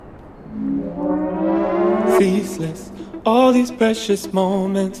ceaseless, all these precious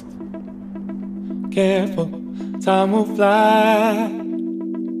moments. Careful, time will fly.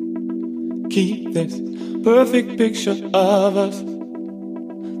 Keep this perfect picture of us.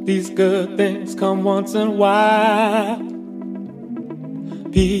 These good things come once in a while.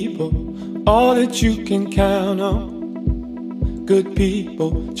 People, all that you can count on. Good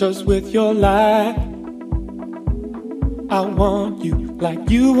people, just with your life. I want you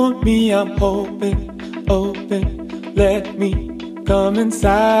like you want me. I'm hoping, open, let me come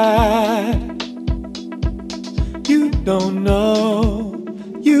inside. You don't know,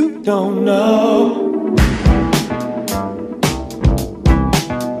 you don't know.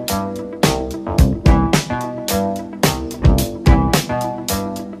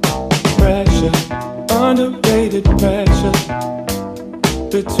 Pressure, underrated pressure.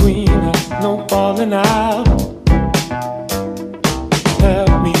 Between us, no falling out.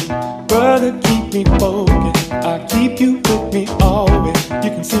 Help me, brother, keep me focused. I keep you with me always. You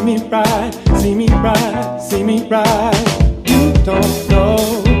can see me right, see me right, see me right. You don't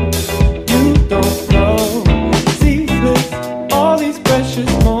know, you don't know. Ceaseless, all these precious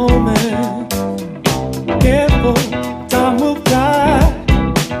moments. Careful, time will fly.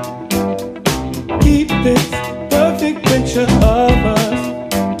 Keep this perfect picture of us.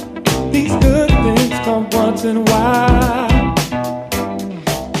 These good things come once in a while.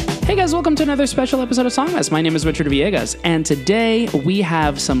 Hey guys, welcome to another special episode of Songmas. My name is Richard Villegas, and today we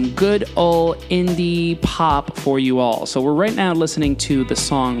have some good old indie pop for you all. So we're right now listening to the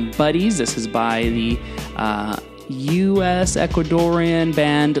song Buddies. This is by the U.S. Ecuadorian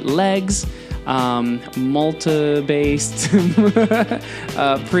band Legs. Malta-based,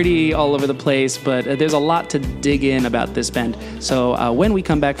 pretty all over the place, but there's a lot to dig in about this band. So when we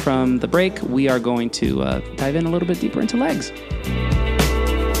come back from the break, we are going to dive in a little bit deeper into Legs.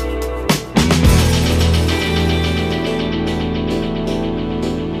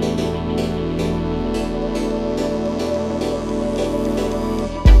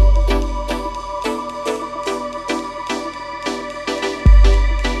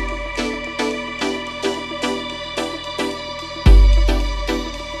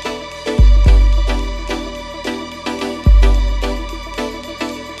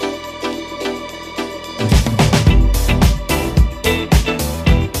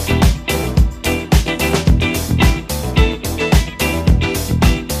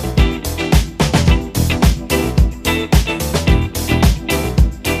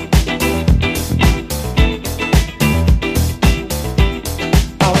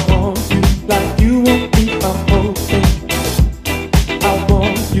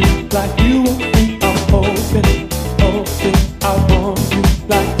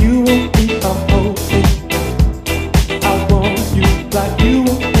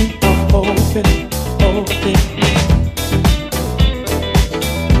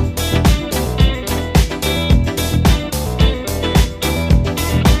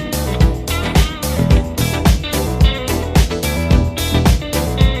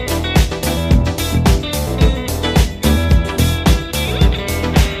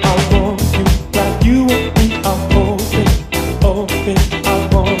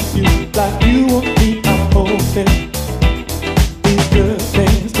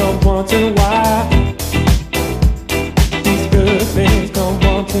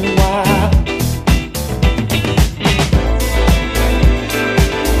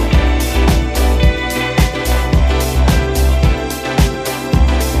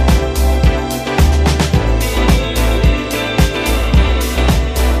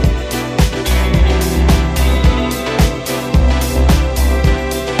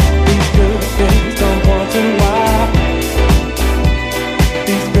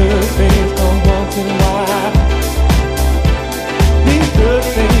 These good things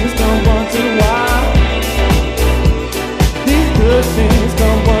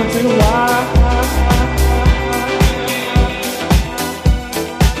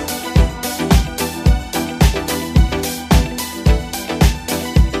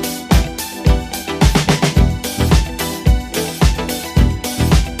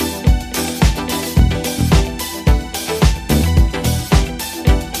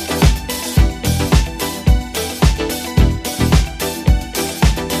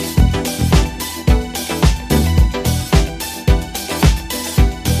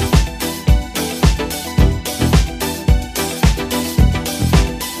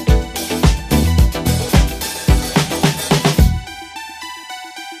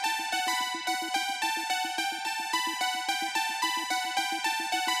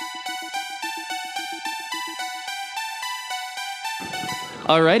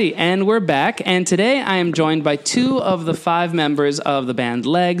Alrighty, and we're back. And today I am joined by 2 of the 5 members of the band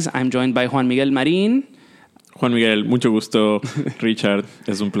Legs. I'm joined by Juan Miguel Marin. Juan Miguel, mucho gusto. Richard,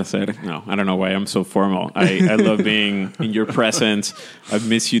 es un placer. No, I don't know why I'm so formal. I love being in your presence. I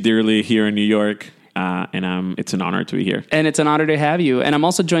miss you dearly here in New York. And it's an honor to be here. And it's an honor to have you. And I'm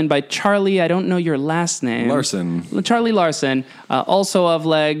also joined by Charlie. I don't know your last name. Larson. Charlie Larson, also of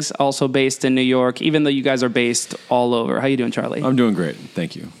Legs, also based in New York, even though you guys are based all over. How you doing, Charlie? I'm doing great.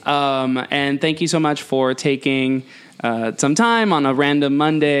 Thank you. And thank you so much for taking some time on a random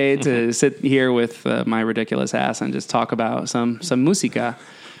Monday to sit here with my ridiculous ass and just talk about some música.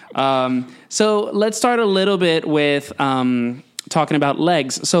 So let's start a little bit with talking about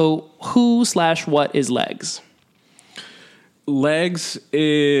Legs. So who/what is Legs? Legs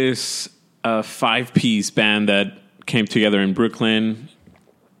is a 5-piece band that came together in Brooklyn.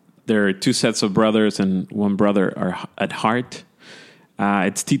 There are 2 sets of brothers and 1 brother are at heart.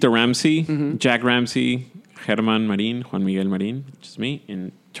 It's Tito Ramsey, Jack Ramsey, Germán Marin, Juan Miguel Marin, which is me,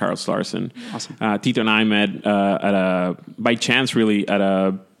 and Charles Larson. Awesome. Tito and I met by chance, really, at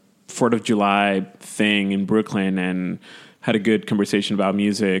a 4th of July thing in Brooklyn, and had a good conversation about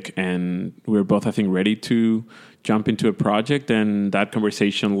music, and we were both, I think, ready to jump into a project. And that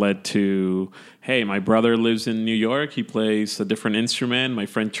conversation led to, hey, my brother lives in New York. He plays a different instrument. My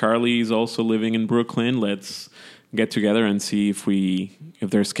friend Charlie is also living in Brooklyn. Let's get together and see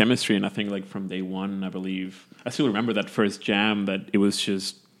if there's chemistry. And I think like from day one, I believe, I still remember that first jam, that it was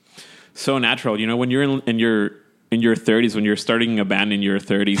just so natural. You know, when you're in your 30s, when you're starting a band in your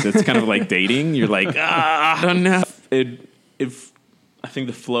 30s, it's kind of like dating. You're like, I don't know. I think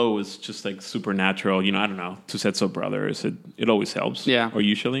the flow is just like super natural. You know, I don't know, 2 sets of brothers. It always helps. Yeah. Or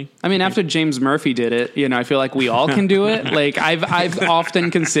usually. I mean, after James Murphy did it, you know, I feel like we all can do it. Like I've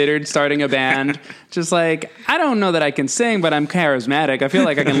often considered starting a band. Just like, I don't know that I can sing, but I'm charismatic. I feel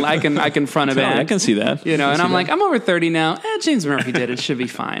like I can front a band. I can see that. You know, and I'm like, I'm over 30 now. James Murphy did it. Should be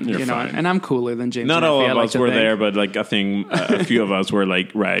fine. You're you know, fine. And I'm cooler than James Not Murphy. all of I like us to were think. there, but like I think a few of us were like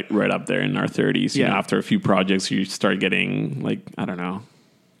right up there in our 30s. You know, after a few projects, you start getting like, I don't know.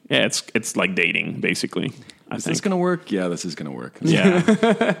 Yeah, it's like dating, basically. Is this going to work? Yeah, this is going to work.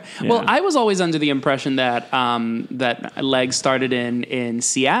 Yeah. Well, I was always under the impression that that Legs started in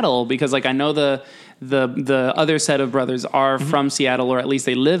Seattle, because like I know the other set of brothers are from Seattle, or at least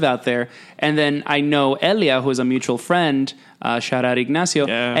they live out there. And then I know Elia, who is a mutual friend, shout out Ignacio,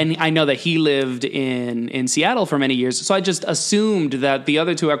 and I know that he lived in Seattle for many years. So I just assumed that the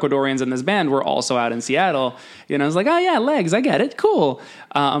other 2 Ecuadorians in this band were also out in Seattle. You know, I was like, oh yeah, Legs, I get it, cool.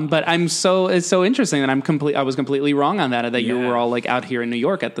 But it's so interesting that I was completely wrong on that you were all like out here in New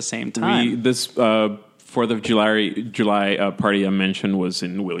York at the same time. This 4th of July party I mentioned was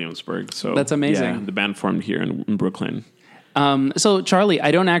in Williamsburg. So that's amazing. Yeah, the band formed here in Brooklyn. So Charlie,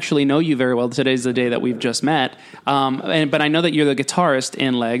 I don't actually know you very well. Today's the day that we've just met. But I know that you're the guitarist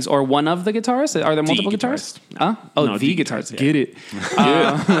in Legs, or one of the guitarists. Are there multiple guitarists? Huh? Oh, no, the guitarist. Yeah. Get it.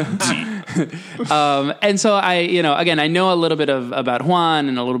 And so I know a little bit about Juan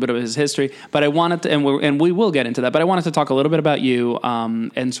and a little bit of his history, but I wanted to, and we will get into that, but I wanted to talk a little bit about you,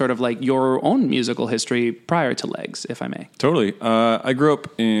 and sort of like your own musical history prior to Legs, if I may. Totally. I grew up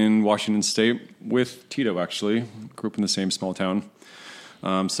in Washington State with Tito, actually. Grew up in the same small town.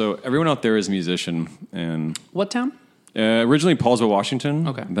 So everyone out there is a musician. And what town? Originally Paulsville, Washington.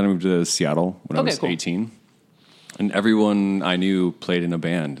 Okay. Then I moved to Seattle when I was 18. And everyone I knew played in a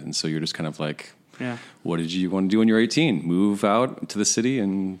band. And so you're just kind of like, what did you want to do when you're 18? Move out to the city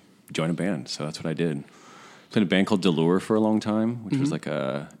and join a band. So that's what I did. Played in a band called Delure for a long time, which was like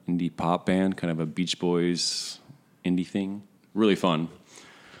a indie pop band, kind of a Beach Boys indie thing. Really fun.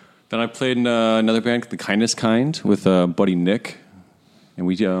 Then I played in another band, The Kindness Kind, with buddy Nick. And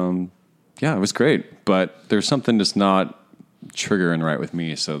we, it was great. But there's something just not triggering right with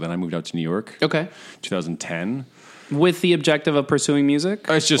me. So then I moved out to New York. Okay. 2010. With the objective of pursuing music?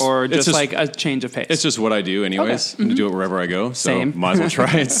 It's just like a change of pace? It's just what I do anyways. Okay. I'm going to do it wherever I go. So Same. might as well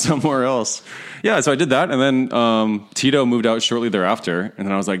try it somewhere else. Yeah, so I did that. And then Tito moved out shortly thereafter. And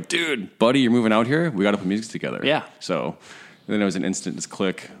then I was like, dude, buddy, you're moving out here? We got to put music together. Yeah. So then it was an instant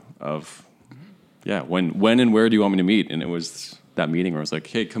click of, when and where do you want me to meet? And it was that meeting where I was like,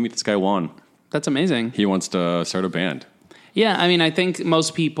 hey, come meet this guy Juan. That's amazing. He wants to start a band. Yeah, I mean, I think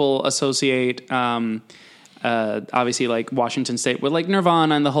most people associate obviously like Washington State with like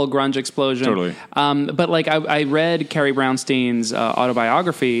Nirvana and the whole grunge explosion. Totally. But like I read Carrie Brownstein's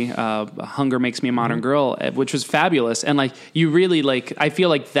autobiography, Hunger Makes Me a Modern Girl, which was fabulous. And like you really like, I feel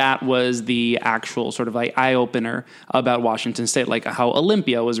like that was the actual sort of like eye opener about Washington State, like how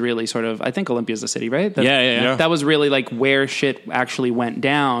Olympia was really sort of, I think Olympia's the city, right? Yeah. That was really like where shit actually went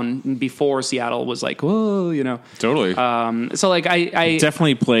down before Seattle was like, whoa, you know. Totally. So like I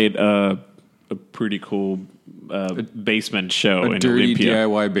definitely played a pretty cool basement show in dirty Olympia.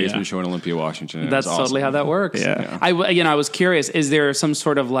 DIY basement show in Olympia, Washington. That's awesome. totally how that works. Yeah. I was curious, is there some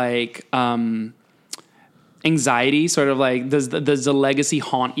sort of like anxiety, sort of like, does the legacy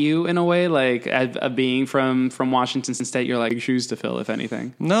haunt you in a way, like of being from Washington State? You're like shoes to fill, if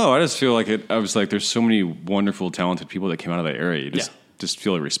anything. No, I just feel like I was like, there's so many wonderful, talented people that came out of that area. You just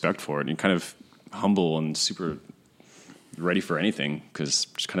feel a respect for it, and you're kind of humble and super ready for anything, because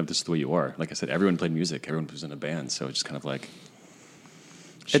just kind of this is the way you are. Like I said, everyone played music, everyone was in a band, so it's just kind of like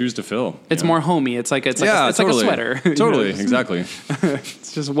shoes to fill. It's more homey. It's like totally. like a sweater. Totally, exactly.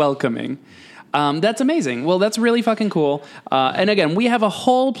 It's just welcoming. That's amazing. Well, that's really fucking cool. And again, we have a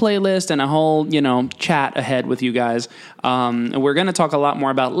whole playlist and a whole, chat ahead with you guys. We're going to talk a lot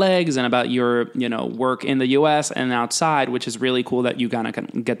more about Legs and about your, work in the U.S. and outside, which is really cool that you kind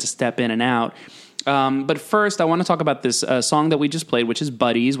of get to step in and out. But first, I want to talk about this song that we just played, which is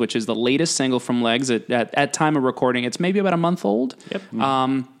Buddies, which is the latest single from Legs. At time of recording, it's maybe about a month old. Yep.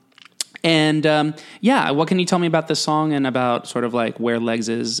 What can you tell me about this song and about sort of like where Legs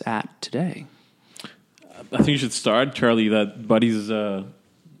is at today? I think you should start, Charlie. That Buddies is a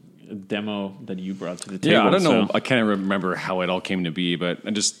demo that you brought to the table. Yeah, I don't know. I can't remember how it all came to be, but I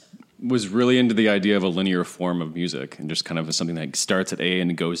just was really into the idea of a linear form of music, and just kind of something that starts at A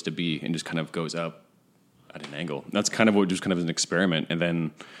and goes to B and just kind of goes up at an angle. And that's kind of what just kind of an experiment. And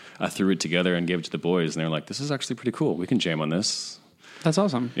then I threw it together and gave it to the boys, and they're like, "This is actually pretty cool. We can jam on this." That's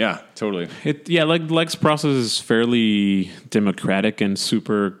awesome. Yeah, totally. Like Legs process is fairly democratic and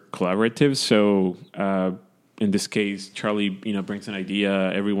super collaborative. So in this case, Charlie, brings an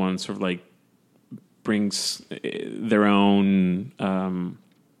idea. Everyone sort of like brings their own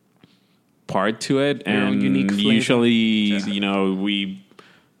part to it, and unique usually, we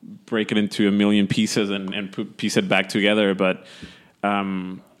break it into a million pieces and piece it back together. But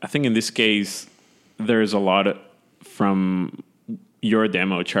I think in this case, there's a lot from your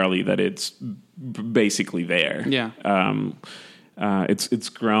demo, Charlie, that it's basically there. Yeah. It's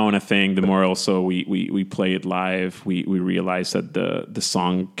grown. I think the more also we play it live, we realize that the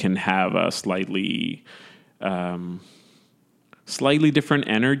song can have a slightly different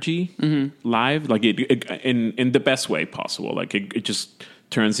energy live, like it in the best way possible. Like it just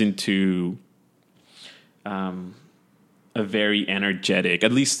turns into a very energetic,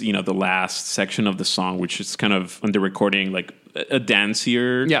 at least the last section of the song, which is kind of on the recording like a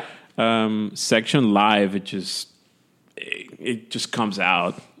dancier section. Live, it just comes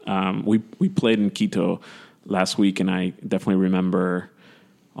out. We played in Quito last week, and I definitely remember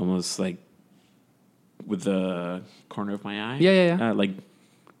almost like with the corner of my eye, like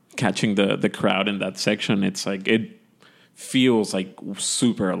catching the crowd in that section. It's like it feels like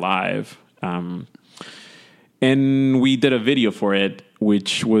super alive. And we did a video for it,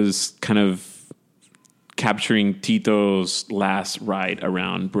 which was kind of capturing Tito's last ride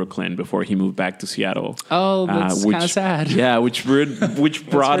around Brooklyn before he moved back to Seattle. Oh, that's kind of sad. Yeah, which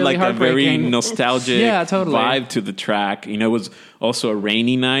brought really like a very nostalgic vibe to the track. It was also a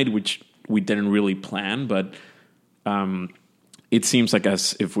rainy night, which we didn't really plan, but it seems like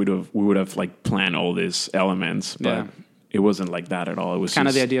as if we would have like planned all these elements, but it wasn't like that at all. It was kind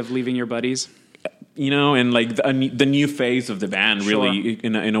of the idea of leaving your buddies. And like the new phase of the band, really,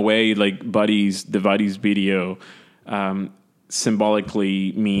 in a way, like the Buddies video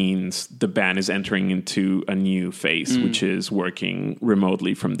symbolically means the band is entering into a new phase, which is working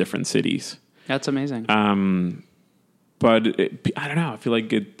remotely from different cities. That's amazing. But I don't know. I feel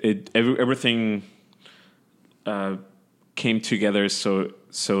like everything came together so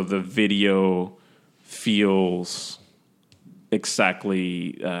the video feels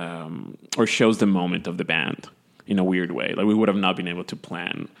exactly or shows the moment of the band in a weird way. Like we would have not been able to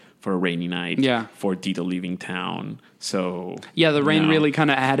plan for a rainy night for Tito leaving town. So the rain really kind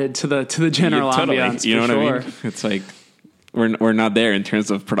of added to the general ambiance. You know what I mean? It's like we're not there in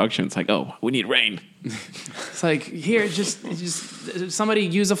terms of production. It's like, oh, we need rain. It's like, here, just somebody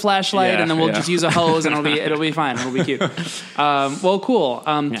use a flashlight, and then we'll just use a hose, and it'll be fine. It'll be cute. Well, cool.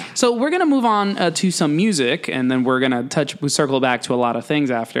 So we're gonna move on to some music, and then we're gonna circle back to a lot of things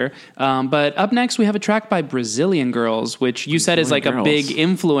after. But up next, we have a track by Brazilian Girls, which you said is like a big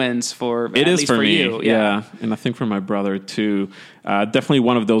influence for. It is for me, you. Yeah, and I think for my brother too. Definitely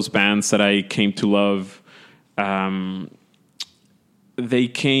one of those bands that I came to love. They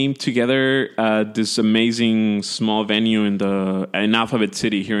came together at this amazing small venue in Alphabet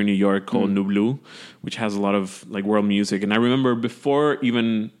City here in New York called Nublu, which has a lot of like world music. And I remember before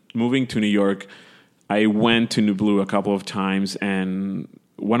even moving to New York, I went to Nublu a couple of times, and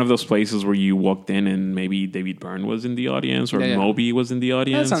one of those places where you walked in and maybe David Byrne was in the audience or Moby was in the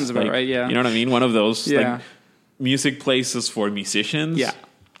audience. That sounds about right, yeah. You know what I mean? One of those like music places for musicians. Yeah.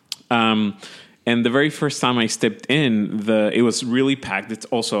 And the very first time I stepped in, it was really packed. It's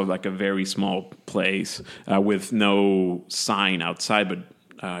also like a very small place with no sign outside, but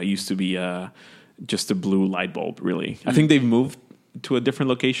it used to be just a blue light bulb, really. I think they've moved to a different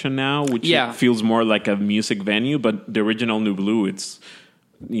location now, which feels more like a music venue. But the original Nublu, it's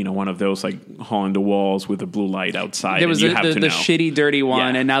one of those like hole in the walls with a blue light outside. There was the shitty, dirty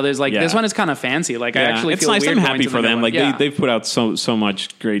one, and now there's like this one is kind of fancy. Like I actually feel nice. Weird I'm happy for them. Like they've put out so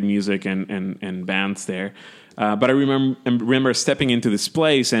much great music and bands there. But I remember stepping into this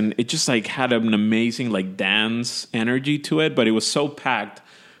place, and it just like had an amazing like dance energy to it. But it was so packed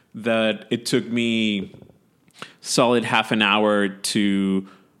that it took me solid half an hour to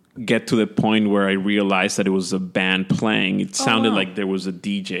get to the point where I realized that it was a band playing. It sounded like there was a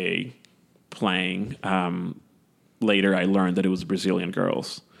DJ playing. Later, I learned that it was Brazilian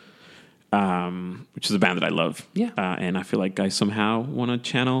Girls, which is a band that I love. Yeah. And I feel like I somehow want to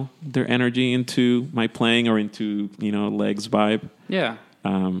channel their energy into my playing or into, Legs vibe. Yeah.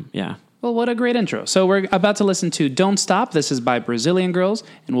 Yeah. Well, what a great intro. So we're about to listen to Don't Stop. This is by Brazilian Girls,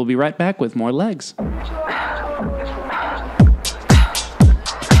 and we'll be right back with more Legs.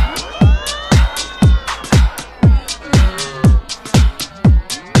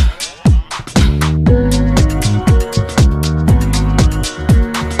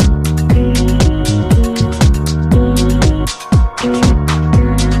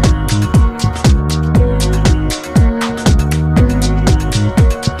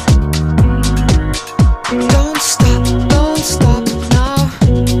 Don't stop now.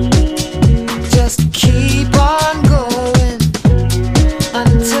 Just keep on going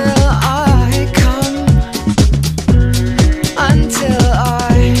until I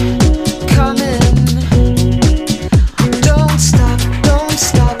come in. Don't stop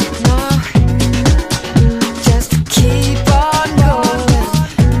now. Just keep on going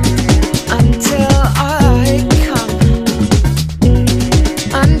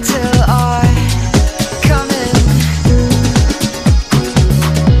until I come in.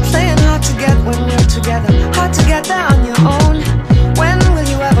 Playing hard to get when we're together, hard to get there on your own. When will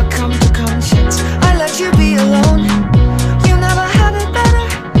you ever come to conscience? I let you be alone. You never had it better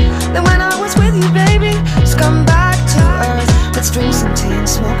than when I was with you, baby. Just come back to earth. Let's drink some tea and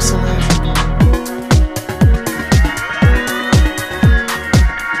smoke some herb.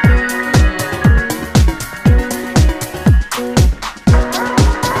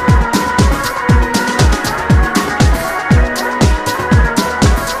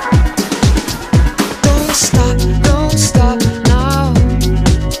 Don't stop now.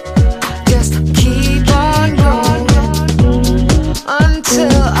 Just keep on going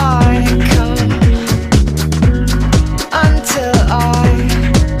until I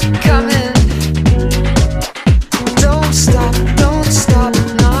come in. Don't stop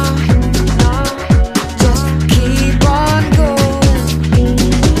now. Just keep on going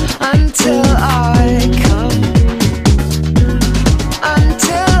until I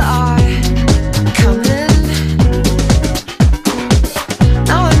come in.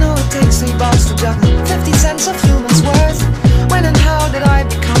 Now I know it takes 3 balls to juggle 50 cents of human's worth. When and how did I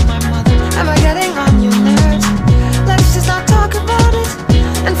become my mother? Am I getting on your nerves? Let's just not talk about it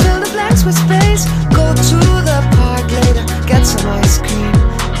and fill the blanks with space. Go to the park later, get some ice cream.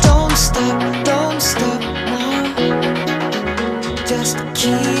 Don't stop now. Just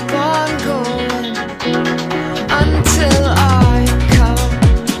keep on going until I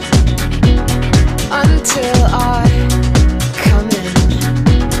come in.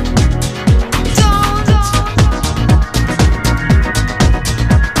 Just keep on going.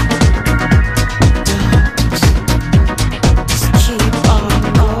 Just keep on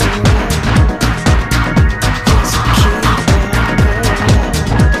going.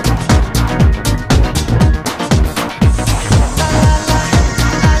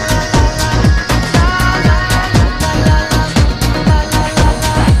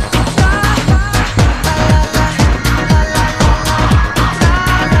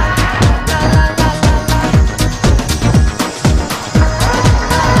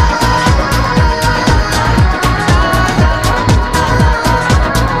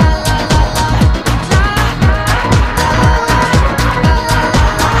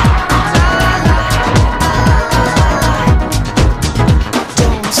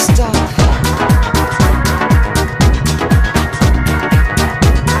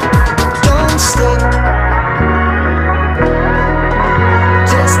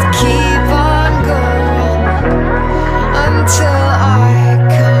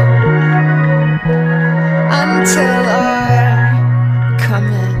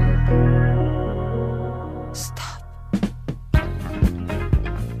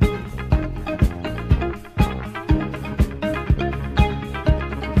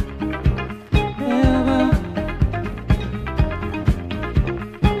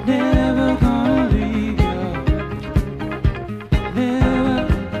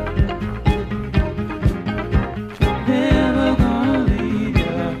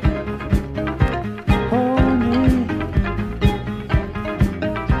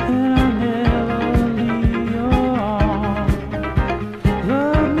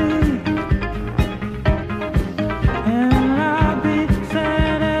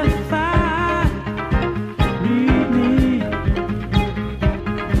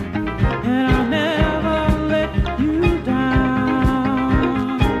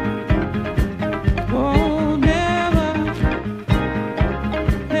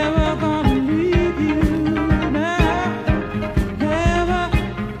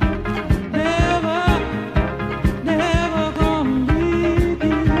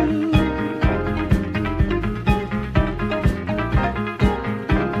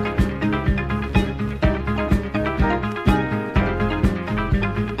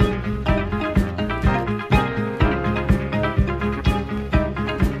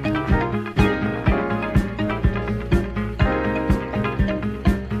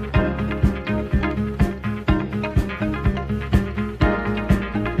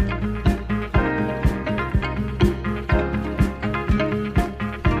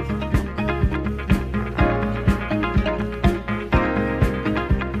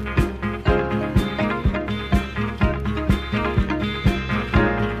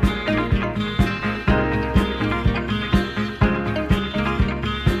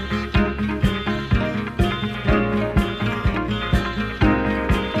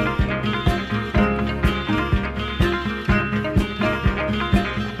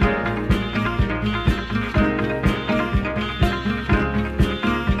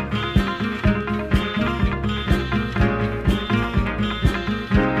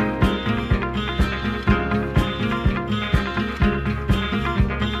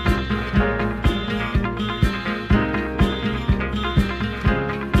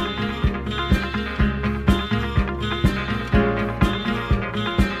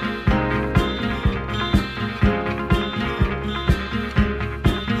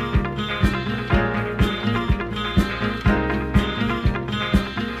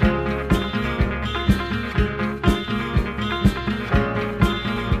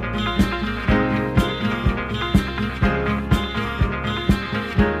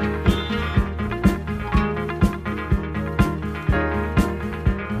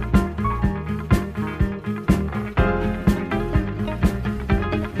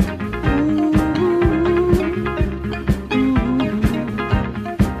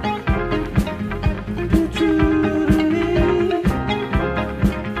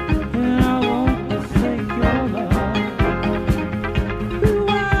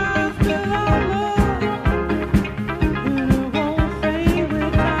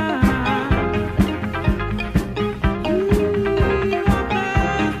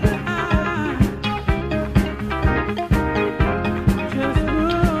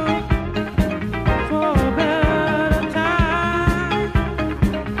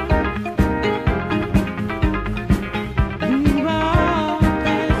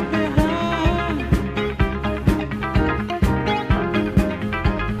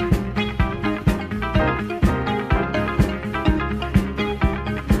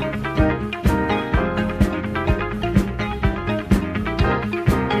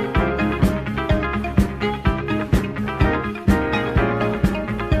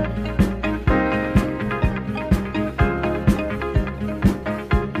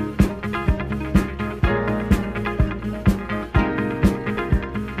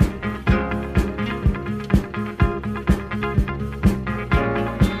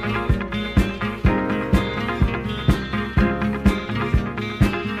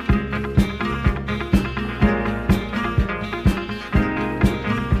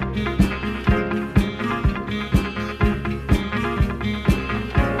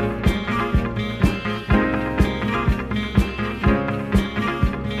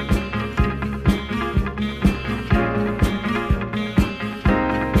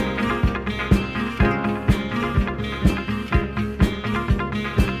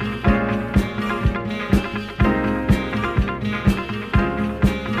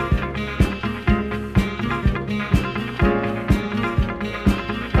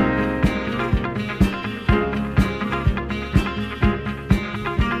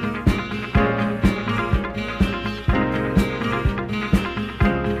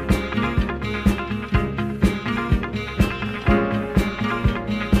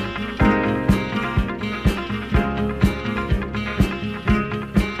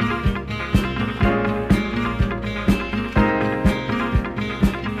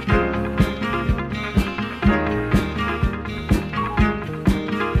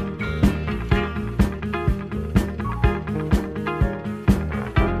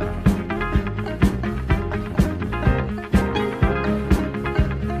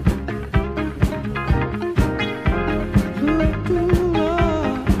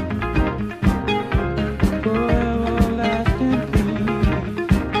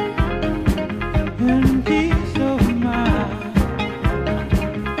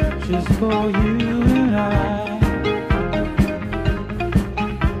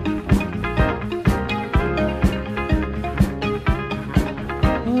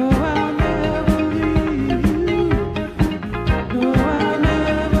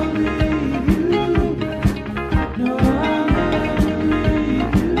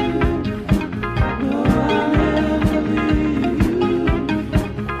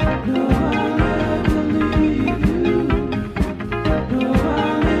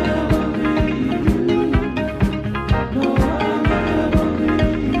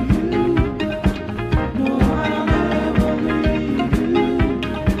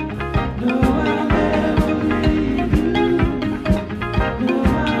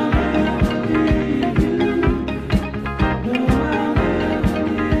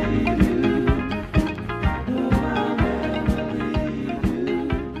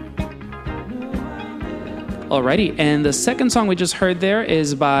 Alrighty, and the second song we just heard there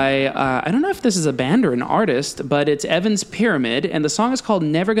is by, I don't know if this is a band or an artist, but it's Evans Pyramid, and the song is called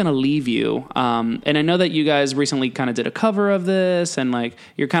Never Gonna Leave You. And I know that you guys recently kind of did a cover of this, and like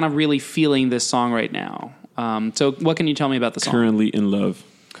you're kind of really feeling this song right now. So what can you tell me about the song? Currently in love.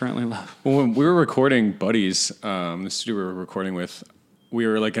 Currently in love. Well, when we were recording Buddies, the studio we were recording with, we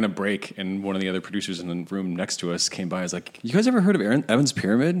were like in a break, and one of the other producers in the room next to us came by and was like, "You guys ever heard of Evans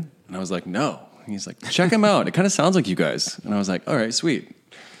Pyramid?" And I was like, "No." And he's like, "Check him out. It kind of sounds like you guys." And I was like, "All right, sweet."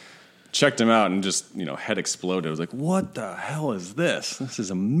 Checked him out and just, head exploded. I was like, "What the hell is this? This is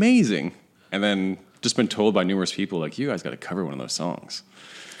amazing." And then just been told by numerous people, like, "You guys got to cover one of those songs."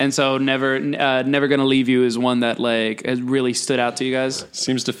 And so Never Gonna Leave You is one that like has really stood out to you guys?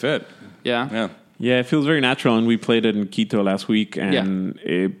 Seems to fit. Yeah? Yeah. Yeah, it feels very natural, and we played it in Quito last week, and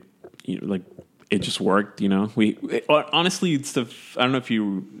it just worked. Honestly, it's I don't know if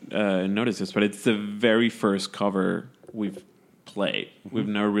you noticed this, but it's the very first cover we've played. Mm-hmm. We've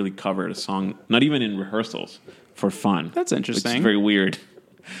never really covered a song, not even in rehearsals, for fun. That's interesting. It's very weird.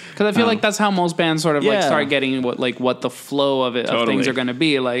 Because I feel like that's how most bands sort of like start getting what the flow of things are going to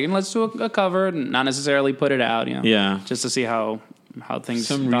be. Like, and let's do a cover, and not necessarily put it out. Yeah, just to see how things.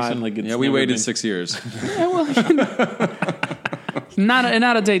 Reason, like we waited 6 years. Yeah, well,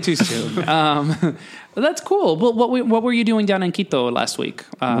 not a day too soon. That's cool. Well, what were you doing down in Quito last week?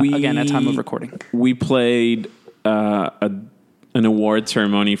 Again, at time of recording, we played an award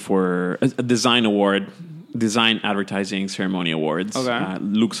ceremony for a design award. Design Advertising Ceremony Awards, okay.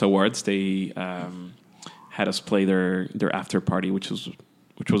 Lux Awards. They had us play their after party, which was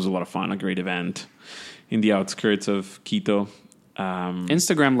a lot of fun, a great event in the outskirts of Quito.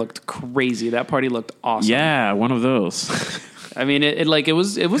 Instagram looked crazy. That party looked awesome. Yeah, one of those. I mean, it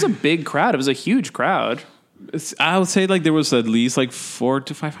was a big crowd. It was a huge crowd. I would say like there was at least like 400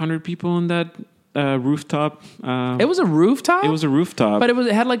 to 500 people in that rooftop. It was a rooftop? It was a rooftop. But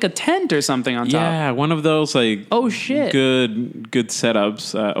it had like a tent or something on top. Yeah, one of those like shit. Good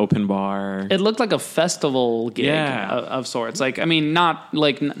setups, open bar. It looked like a festival gig of sorts. Like, I mean, not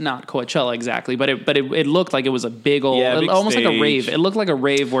Coachella exactly, but it looked like it was a big old almost stage. Like a rave. It looked like a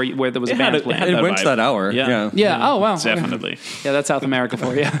rave where there was a band playing. It went to that hour. Yeah. Oh wow. Definitely. Yeah, that's South America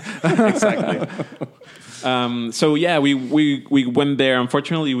for you. Exactly. So yeah, we went there.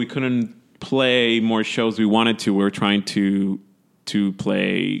 Unfortunately, we couldn't play more shows we wanted to. We were trying to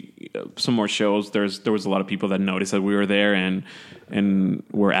play some more shows. There was a lot of people that noticed that we were there and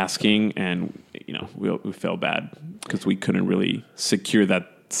were asking, and we felt bad because we couldn't really secure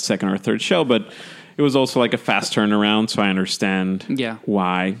that second or third show. But it was also like a fast turnaround, so I understand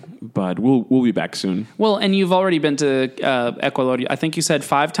why. But we'll be back soon. Well, and you've already been to Ecuador. I think you said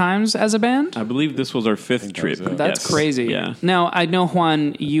 5 times as a band? I believe this was our 5th trip. That's crazy. Yeah. Now, I know,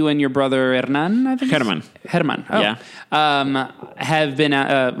 Juan, you and your brother Hernan, I think? Herman. Oh. Yeah. Have been,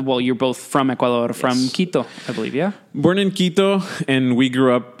 you're both from Ecuador, from Quito, I believe, yeah? Born in Quito, and we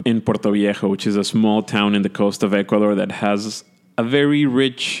grew up in Puerto Viejo, which is a small town in the coast of Ecuador that has a very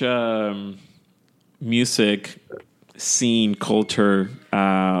rich music scene, culture,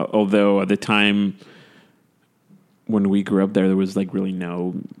 although at the time when we grew up there was like really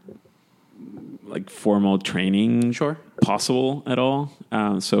no like formal training possible at all.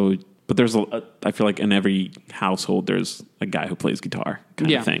 But there's I feel like in every household there's a guy who plays guitar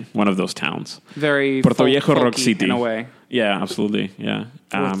kind of thing. One of those towns. Very Puerto Viejo Rock City in a way. Yeah, absolutely. Yeah.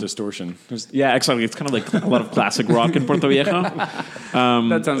 Fourth Distortion. Yeah, exactly. It's kind of like a lot of classic rock in Puerto Viejo.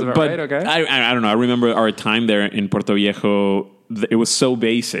 That sounds about right. Okay. I don't know. I remember our time there in Puerto Viejo. It was so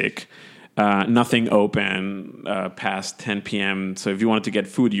basic. Nothing open past 10 p.m. So if you wanted to get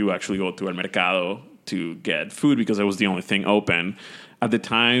food, you actually go to El Mercado to get food because it was the only thing open. At the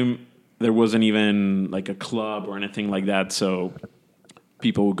time, there wasn't even like a club or anything like that. So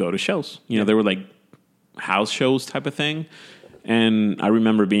people would go to shows. There were like house shows type of thing. And I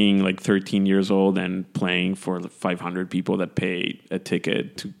remember being like 13 years old and playing for 500 people that paid a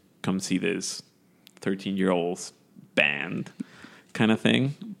ticket to come see this 13-year-old's band kind of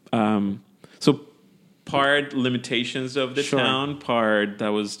thing. So part limitations of the town, part that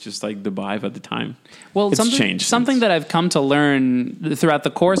was just like the vibe at the time. Well, it's changed. Something that I've come to learn throughout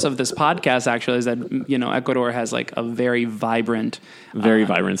the course of this podcast actually is that, Ecuador has like a very vibrant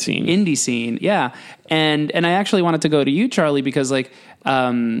scene. Indie scene. Yeah. And I actually wanted to go to you, Charlie, because like,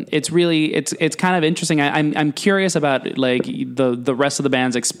 it's kind of interesting. I'm curious about like the rest of the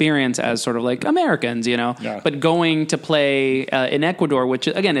band's experience as sort of like Americans, but going to play in Ecuador, which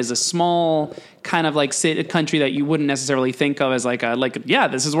again is a small kind of like country that you wouldn't necessarily think of as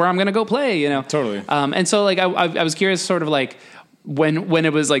this is where I'm going to go play, Totally. And so like I was curious, sort of like when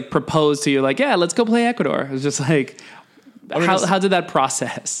it was like proposed to you, like, yeah, let's go play Ecuador? It was just like, how did that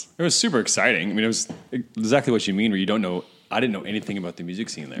process? It was super exciting. I mean, it was exactly what you mean, where you don't know. I didn't know anything about the music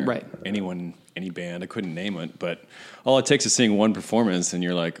scene there. Right. Anyone, any band, I couldn't name it. But all it takes is seeing one performance, and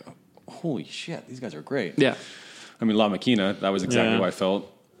you're like, holy shit, these guys are great. Yeah. I mean, La Maquina, that was exactly how I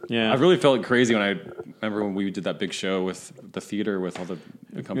felt. Yeah. I really felt crazy when I remember when we did that big show with the theater with all the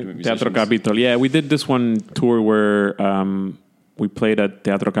accompaniment musicians. Teatro Capitol. Yeah, we did this one tour where we played at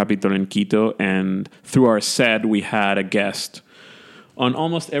Teatro Capitol in Quito, and through our set, we had a guest on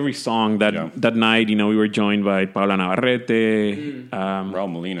almost every song that night. You know, we were joined by Paula Navarrete,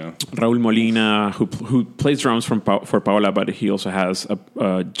 Raul Molina, who plays drums for Paula, but he also has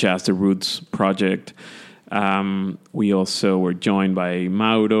a Jazz the Roots project. We also were joined by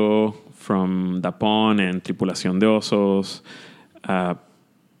Mauro from Dapón and Tripulación de Osos,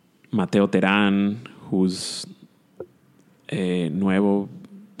 Mateo Terán, who's Nuevo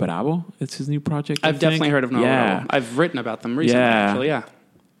Bravo. It's his new project. I've definitely heard of Nuevo Bravo. I've written about them recently, actually, yeah.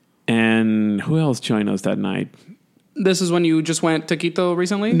 And who else joined us that night? This is when you just went to Quito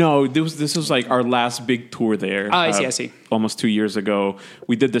recently? No, this was like our last big tour there. Oh, I see. Almost 2 years ago.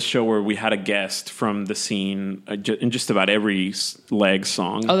 We did this show where we had a guest from the scene in just about every leg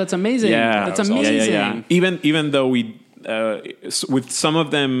song. Oh, that's amazing. Yeah. That's amazing. Yeah. Even though we, with some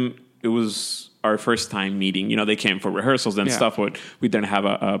of them, it was our first time meeting. You know, they came for rehearsals and stuff, but we didn't have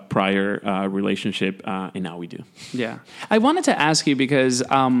a prior relationship, and now we do. Yeah. I wanted to ask you because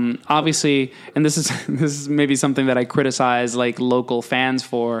obviously, and this is maybe something that I criticize like local fans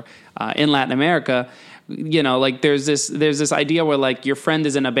for in Latin America. You know, like there's this idea where like your friend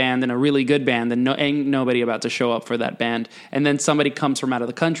is in a band, and a really good band, and ain't nobody about to show up for that band, and then somebody comes from out of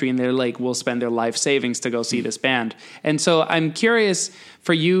the country and they're like, we'll spend their life savings to go see this band. And so I'm curious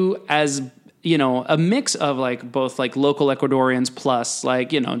for you as, you know, a mix of like both like local Ecuadorians plus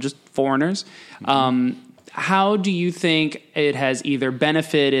like, you know, just foreigners. How do you think it has either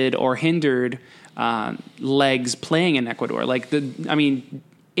benefited or hindered legs playing in Ecuador? Like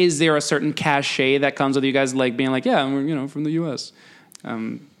is there a certain cachet that comes with you guys like being like, yeah, we're, you know, from the US?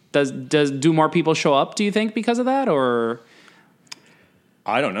 Do more people show up, do you think, because of that, or?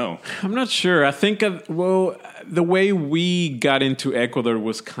 I don't know. I'm not sure. I think, the way we got into Ecuador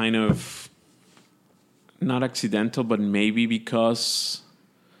was kind of not accidental, but maybe because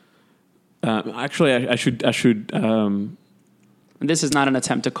actually I should this is not an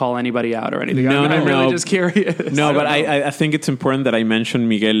attempt to call anybody out or anything. I'm really just curious. No, but I think it's important that I mention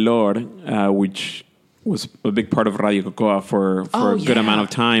Miguel Lor, which was a big part of Radio Cocoa for a good amount of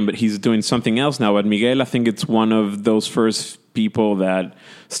time, but he's doing something else now. But Miguel, I think it's one of those first people that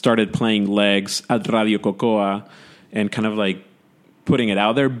started playing legs at Radio Cocoa and kind of like putting it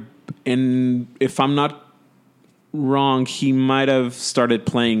out there. And if I'm not wrong, he might have started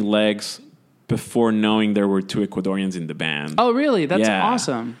playing legs before knowing there were two Ecuadorians in the band. Oh, really? That's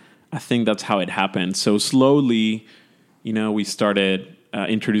awesome. I think that's how it happened. So slowly, you know, we started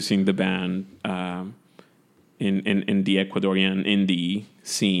introducing the band in the Ecuadorian indie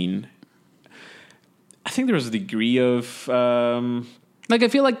scene. I think there was a degree of like, I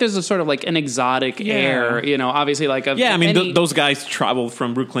feel like there's a sort of like an exotic air, you know, obviously like those guys traveled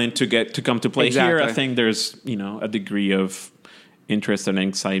from Brooklyn to come to play here. I think there's, you know, a degree of interest and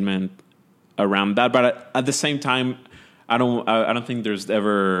excitement around that, but at the same time, I don't think there's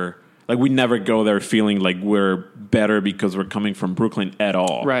ever like we never go there feeling like we're better because we're coming from Brooklyn at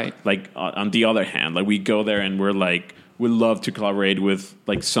all. Right. Like on the other hand, like we go there and we're like we love to collaborate with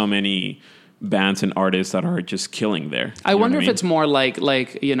like so many bands and artists that are just killing there. I wonder if it's more like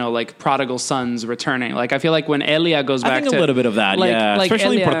you know, like prodigal sons returning. Like I feel like when Elia goes back, I think a little bit of that,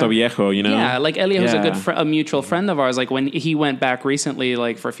 especially Elia, in Puerto Viejo, you know. Yeah, like Elia, who's a mutual friend of ours. Like when he went back recently,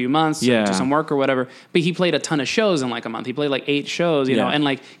 like for a few months to some work or whatever, but he played a ton of shows in like a month. He played like 8 shows, you know, and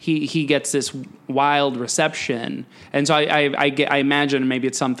like he gets this wild reception. And so I imagine maybe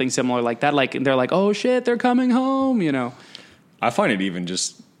it's something similar like that. Like they're like, oh shit, they're coming home, you know. I find it even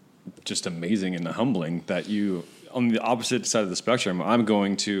just amazing and humbling that you, on the opposite side of the spectrum, I'm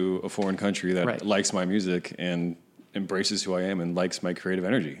going to a foreign country that likes my music and embraces who I am and likes my creative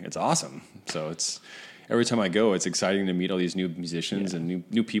energy. It's awesome. So it's every time I go, it's exciting to meet all these new musicians and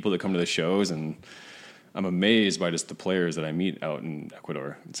new people that come to the shows, and I'm amazed by just the players that I meet out in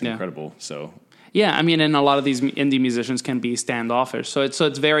Ecuador. It's incredible. So yeah, I mean, and a lot of these indie musicians can be standoffish. So it's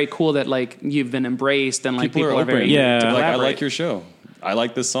very cool that like you've been embraced and like people are very like, I like your show. I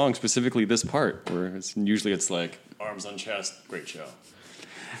like this song, specifically this part, where usually it's like arms on chest, great show.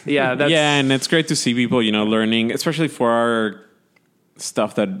 Yeah, and it's great to see people, you know, learning, especially for our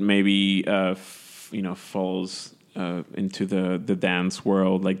stuff that maybe, you know, falls into the dance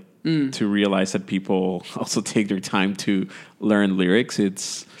world, like to realize that people also take their time to learn lyrics.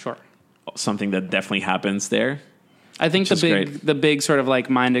 It's something that definitely happens there. I think the big sort of like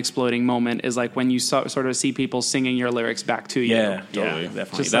mind exploding moment is like when you sort of see people singing your lyrics back to you. Yeah, totally,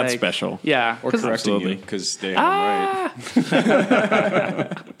 definitely. Just that's like, special. Yeah, or correcting you because they have them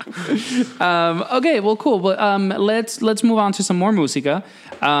right. Okay, well, cool. But let's move on to some more música.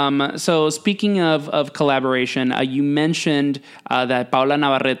 So speaking of collaboration, you mentioned that Paula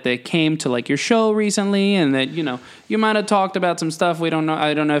Navarrete came to like your show recently, and that you might have talked about some stuff. We don't know.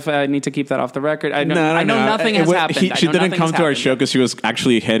 I don't know if I need to keep that off the record. I know nothing has happened. She didn't come to our show because she was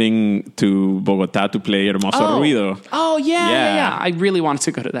actually heading to Bogota to play Hermoso Ruido. Oh, yeah. I really wanted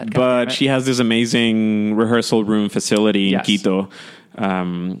to go to that. But she has this amazing rehearsal room facility in Quito,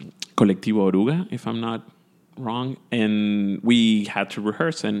 Colectivo Oruga, if I'm not wrong. And we had to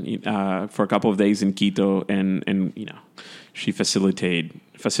rehearse for a couple of days in Quito, and she facilitated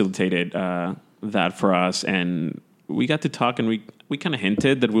that for us, and we got to talk, and we kind of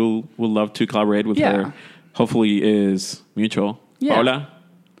hinted that we'll love to collaborate with her. Hopefully is mutual. Yeah. Paula,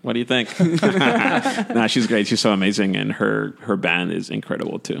 what do you think? Nah, she's great. She's so amazing, and her band is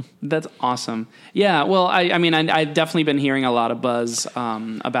incredible too. That's awesome. Yeah, well, I've definitely been hearing a lot of buzz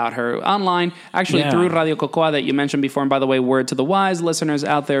about her online, actually through Radio Cocoa that you mentioned before. And by the way, word to the wise listeners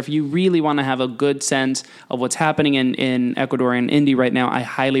out there, if you really want to have a good sense of what's happening in Ecuadorian indie right now, I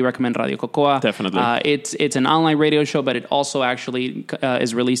highly recommend Radio Cocoa. Definitely. It's an online radio show, but it also actually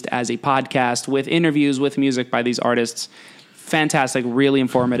is released as a podcast with interviews with music by these artists. Fantastic, really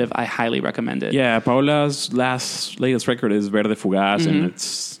informative. I highly recommend it. Yeah, Paula's latest record is Verde Fugaz, and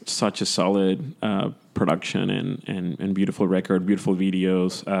it's such a solid production and beautiful record, beautiful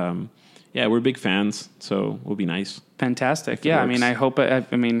videos. We're big fans, so it will be nice. Fantastic. Yeah, I hope.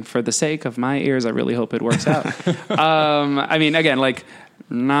 For the sake of my ears, I really hope it works out. Again, like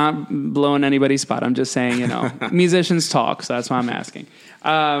not blowing anybody's spot. I'm just saying, musicians talk, so that's why I'm asking.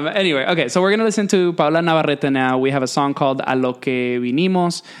 Anyway, okay, so we're going to listen to Paula Navarrete now. We have a song called A Lo Que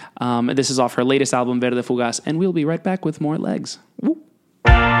Vinimos. This is off her latest album, Verde Fugaz, and we'll be right back with more legs. Woo.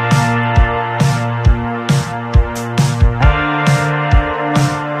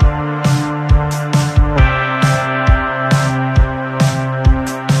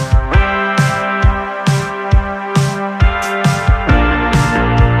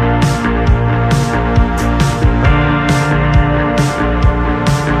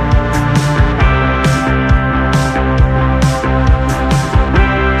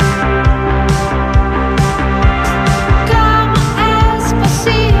 Come as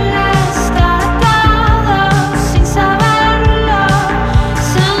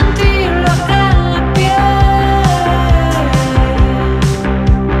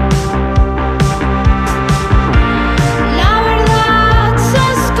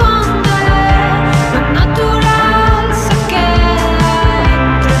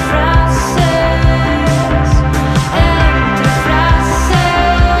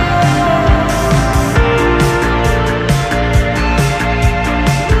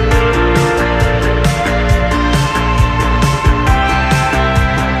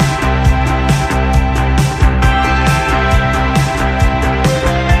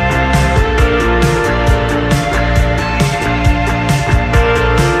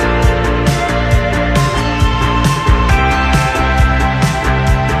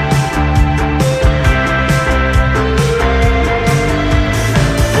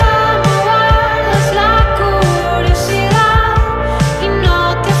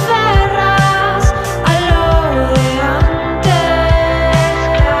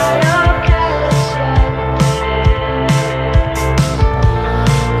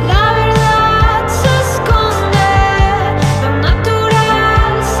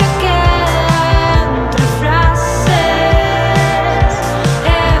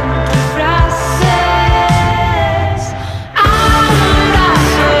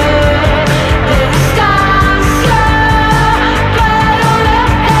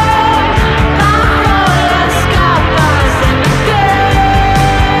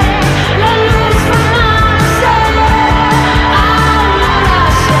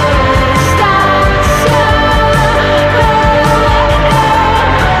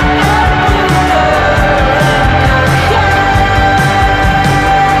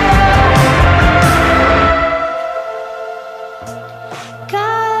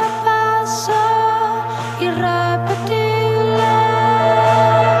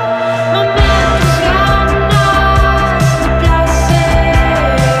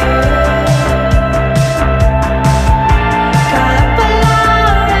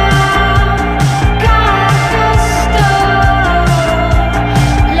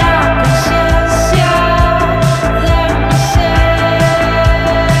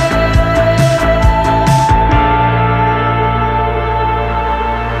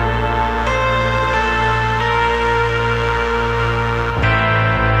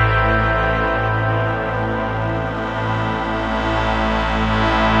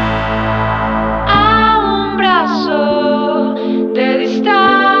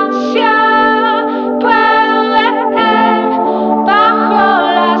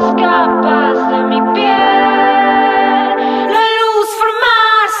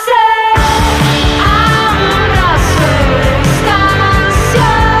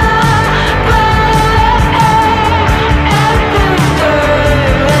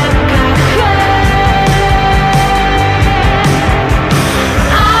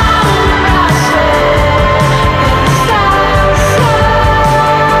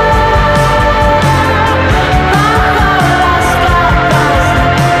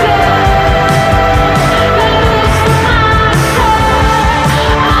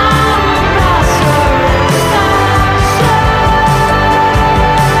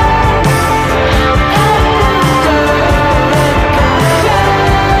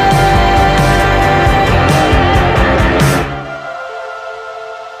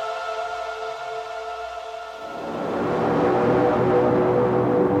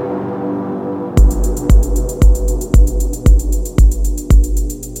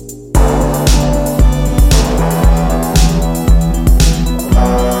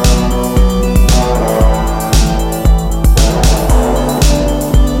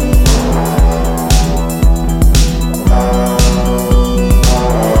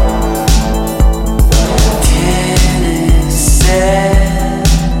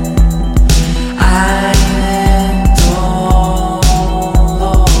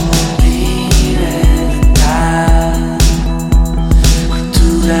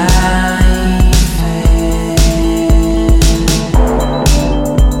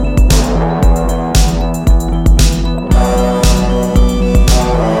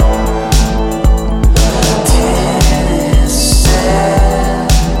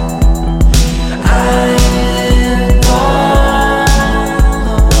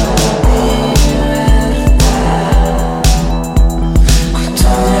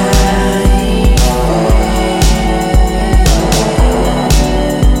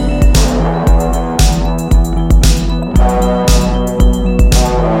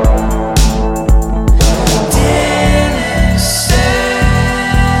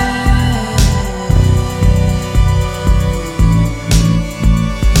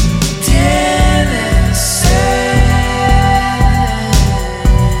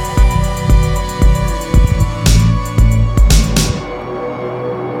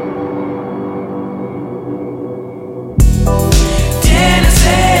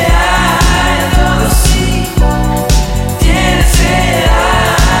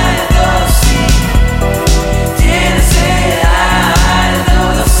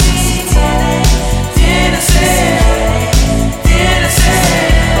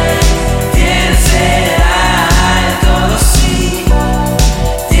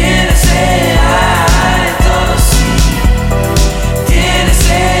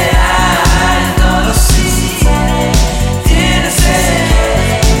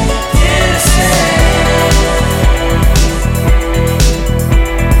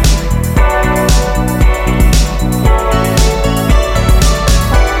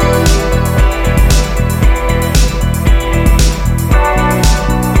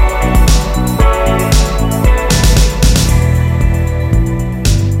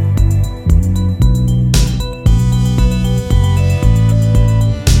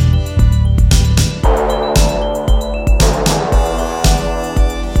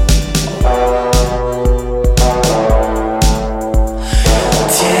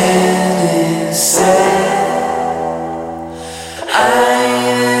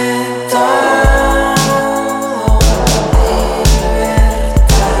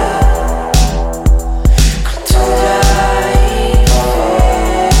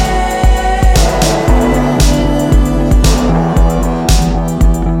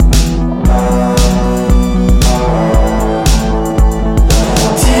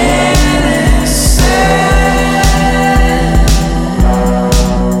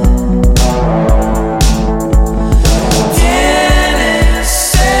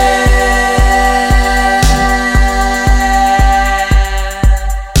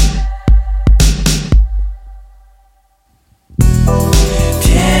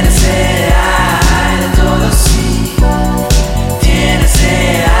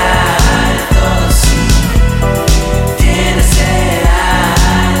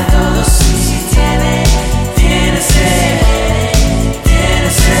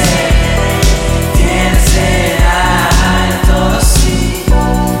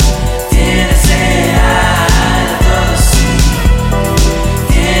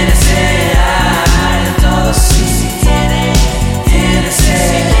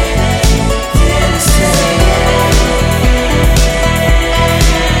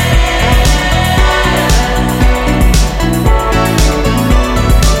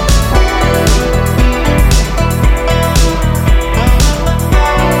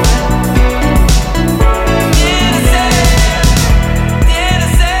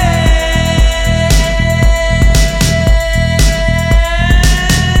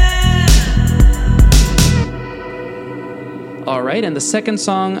right, and the second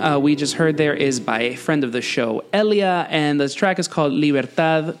song we just heard there is by a friend of the show, Elia, and this track is called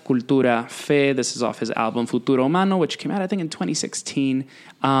Libertad, Cultura, Fe. This is off his album Futuro Humano, which came out, I think, in 2016.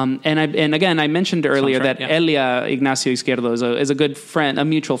 And again, I mentioned earlier that Elia Ignacio Izquierdo is a good friend, a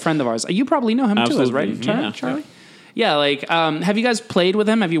mutual friend of ours. You probably know him too, right, Charlie? Yeah, like, have you guys played with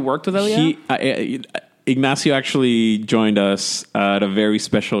him? Have you worked with Elia? Ignacio actually joined us at a very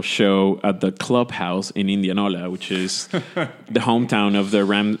special show at the Clubhouse in Indianola, which is the hometown of the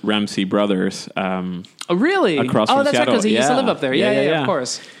Ramsey brothers. Oh, really? Across from that's Seattle. Right, because he used to live up there. Yeah, of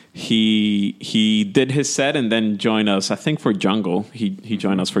course. He did his set and then joined us, I think, for Jungle. He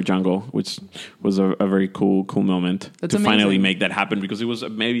joined us for Jungle, which was a very cool moment. That's amazing. Finally make that happen, because it was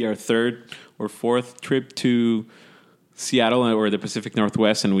maybe our third or fourth trip to Seattle or the Pacific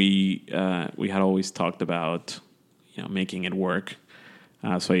Northwest, and we had always talked about making it work.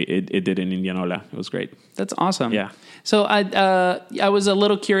 So it did in Indianola. It was great. That's awesome. Yeah. So I was a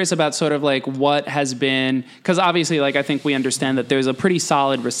little curious about sort of like what has been, because obviously, like, I think we understand that there's a pretty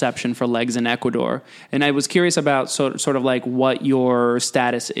solid reception for Legs in Ecuador, and I was curious about sort of like what your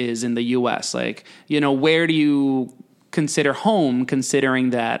status is in the U.S. Like, where do you consider home, considering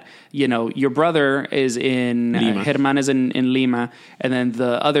that your brother is in Germán is in Lima, and then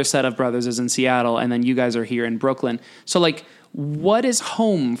the other set of brothers is in Seattle, and then you guys are here in Brooklyn. So, like, what is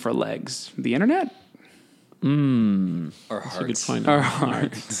home for Legs? The internet? Our hearts. Our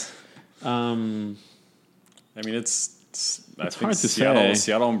hearts. I mean, it's I think hard to say.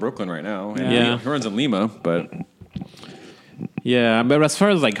 Seattle and Brooklyn right now. Yeah. Everyone's in Lima, but yeah. But as far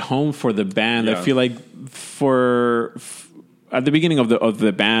as like home for the band, I feel like at the beginning of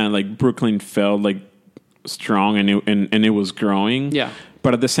the band, like Brooklyn felt like strong and it was growing. Yeah.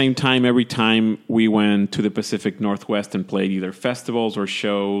 But at the same time, every time we went to the Pacific Northwest and played either festivals or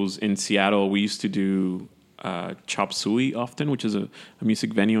shows in Seattle, we used to do Chop Suey often, which is a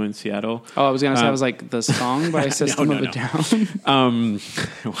music venue in Seattle. Oh, I was going to say, I was like, the song by System of a Down.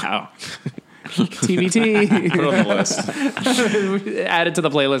 Wow. TBT. put it on the list. Added to the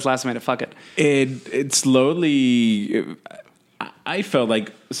playlist last minute. Fuck it. It slowly... I felt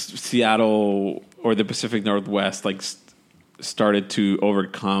like Seattle or the Pacific Northwest started to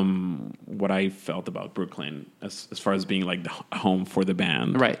overcome what I felt about Brooklyn as far as being like the home for the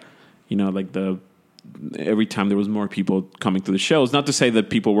band. Right. Like every time there was more people coming to the shows. Not to say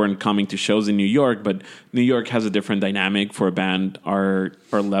that people weren't coming to shows in New York, but New York has a different dynamic for a band our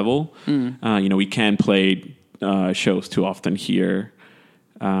level. We can't play shows too often here.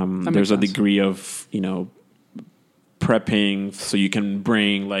 There's a degree of prepping so you can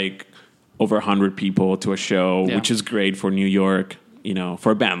bring like over 100 people to a show, which is great for New York,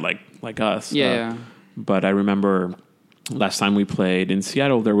 for a band like us. Yeah. But I remember last time we played in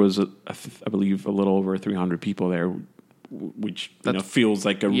Seattle, there was, I believe, a little over 300 people there, which feels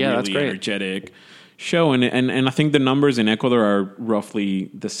like a really energetic show. And I think the numbers in Ecuador are roughly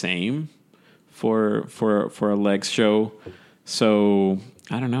the same for a Legs show. So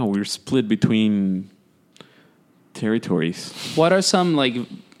I don't know. We're split between territories. What are some like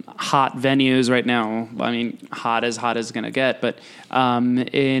hot venues right now? I mean, hot as it's gonna get, but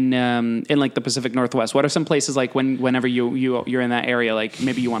in like the Pacific Northwest, what are some places like whenever you're in that area, like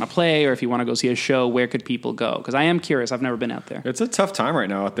maybe you want to play, or if you want to go see a show, where could people go? Because I am curious. I've never been out there. It's a tough time right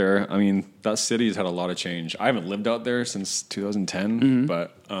now out there. I mean, that city has had a lot of change. I haven't lived out there since 2010,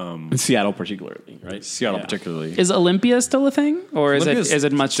 but in Seattle particularly, right? Seattle particularly. Is Olympia still a thing, or is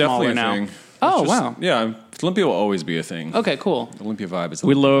it much smaller now? Thing. Oh, wow. Yeah, Olympia will always be a thing. Okay, cool. Olympia vibe is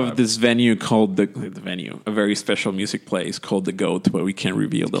We love vibe. this venue called the venue, a very special music place called The Goat, but we can't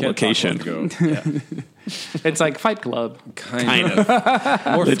reveal the location. It's like Fight Club. Kind of.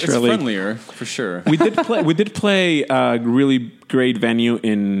 More, Literally. it's friendlier, for sure. We did play a really great venue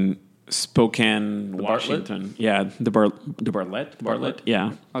in Spokane, Washington. Yeah, the Bartlett.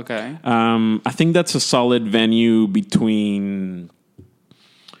 Yeah. Okay. I think that's a solid venue between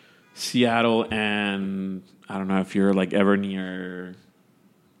Seattle and I don't know if you're like ever near.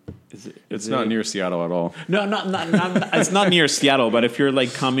 It's not near Seattle at all. No, not it's not near Seattle. But if you're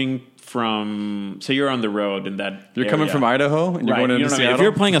like coming from, say you're on the road in that you're coming from Idaho and you're going into Seattle. If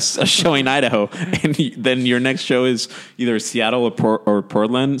you're playing a show in Idaho and then your next show is either Seattle or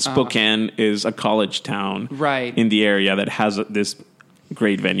Portland, Spokane is a college town in the area that has this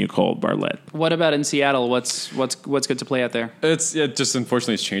great venue called Bartlett. What about in Seattle? What's good to play out there? Just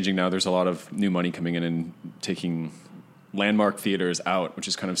unfortunately it's changing now. There's a lot of new money coming in and taking landmark theaters out, which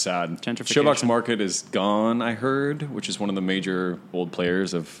is kind of sad. Gentrification. Showbox Market is gone, I heard, which is one of the major old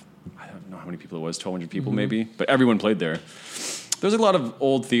players of, I don't know how many people it was, 1,200 people maybe, but everyone played there. There's a lot of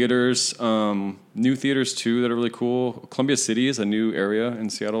old theaters, new theaters too that are really cool. Columbia City is a new area in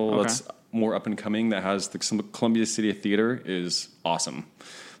Seattle that's more up and coming. That has the Columbia City Theater is awesome.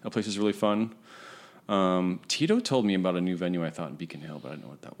 That place is really fun. Tito told me about a new venue I thought in Beacon Hill, but I didn't know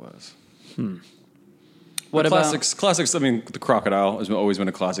what that was. What classics? Classics. I mean, the Crocodile has always been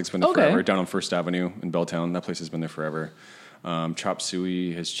a classic. It's been there forever. Down on First Avenue in Belltown, that place has been there forever. Chop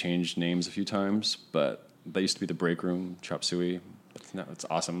Suey has changed names a few times, but that used to be the Break Room. Chop Suey. It's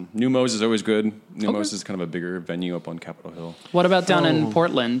awesome. New Mo's is always good. New Mo's is kind of a bigger venue up on Capitol Hill. What about down in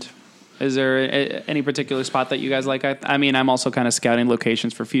Portland? Is there any particular spot that you guys like? I mean, I'm also kind of scouting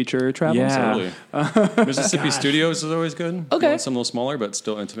locations for future travel. Yeah. So. Mississippi Studios is always good. Okay. Some a little smaller, but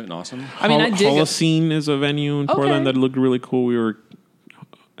still intimate and awesome. I mean, I dig Holocene is a venue in Portland that looked really cool. We were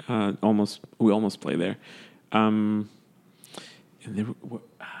almost played there. And there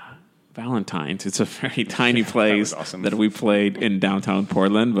Valentine's. It's a very tiny place that we played in downtown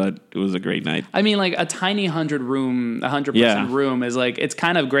Portland, but it was a great night. I mean, like a tiny 100-person room is like, it's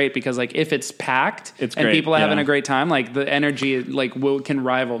kind of great because like if it's packed and people are having a great time, like the energy like can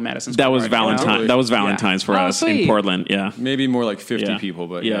rival Madison Square Garden. That was Valentine's for us in Portland. Yeah, maybe more like 50 people,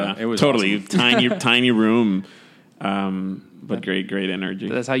 but it was totally awesome. tiny room. But great energy.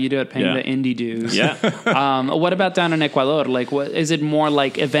 That's how you do it, paying the indie dues. Yeah. What about down in Ecuador? Like, what is it more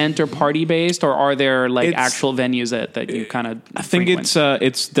like event or party based, or are there like actual venues that you kind of? I think it's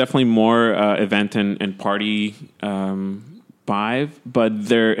definitely more event and party vibe, but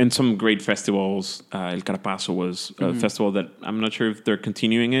there in some great festivals. El Carapazo was a festival that I'm not sure if they're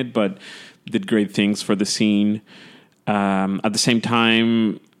continuing it, but did great things for the scene. At the same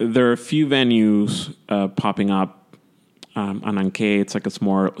time, there are a few venues popping up. Ananke, it's like a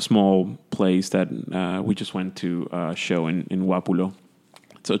small place that we just went to a show in Huápulo.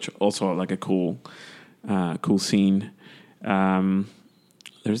 So it's also like a cool scene. There's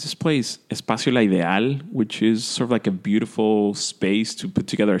this place, Espacio La Ideal, which is sort of like a beautiful space to put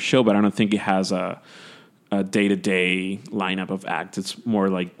together a show, but I don't think it has a day-to-day lineup of acts. It's more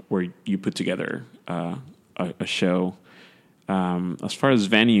like where you put together a show. As far as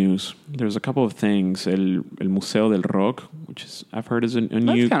venues, there's a couple of things. El Museo del Rock, which I've heard is a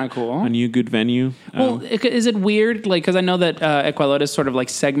new, kind of cool, a new good venue. Well, is it weird? Like, because I know that Ecuador is sort of like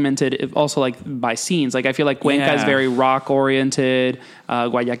segmented, also like by scenes. Like, I feel like Cuenca is very rock oriented.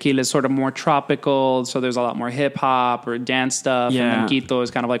 Guayaquil is sort of more tropical, so there's a lot more hip hop or dance stuff. Yeah. And then Quito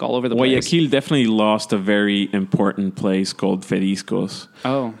is kind of like all over the place. Guayaquil definitely lost a very important place called Fediscos.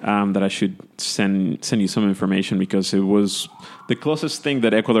 Oh, that I should send you some information because it was the closest thing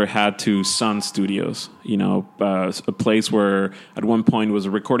that Ecuador had to Sun Studios. You know, a place where at one point was a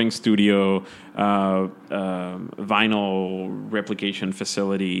recording studio, vinyl replication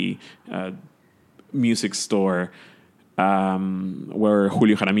facility, music store. Where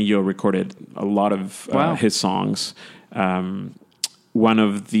Julio Jaramillo recorded a lot of his songs. One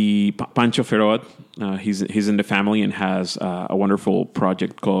of the Pancho Ferot, he's in the family and has a wonderful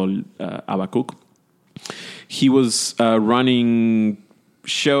project called Abacuc. He was running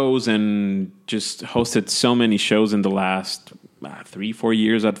shows and just hosted so many shows in the last 3-4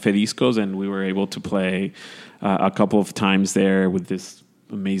 years at Fediscos, and we were able to play a couple of times there with this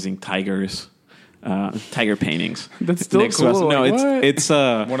amazing tigers. Tiger paintings. That's still cool. No, it's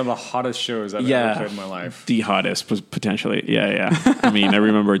one of the hottest shows I've ever played in my life. The hottest, potentially. Yeah. I mean, I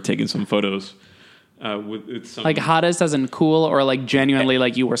remember taking some photos. With some like hottest as in cool, or like genuinely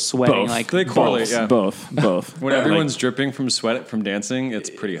like you were sweating. Both. Like they correlate. Yeah. Both. When everyone's dripping from sweat from dancing,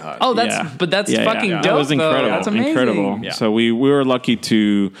 it's pretty hot. Oh, that's fucking dope. That was incredible. Though. That's amazing. Incredible. Yeah. So we were lucky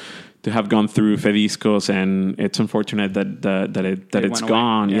to have gone through Fediscos, and it's unfortunate that it's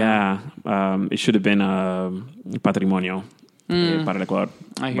gone. Yeah. It should have been a patrimonio para el Ecuador.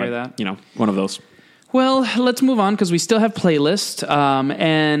 I hear that. You know, one of those. Well, let's move on because we still have playlist.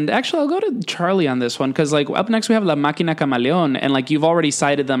 And actually, I'll go to Charlie on this one because like up next we have La Máquina Camaleón, and like you've already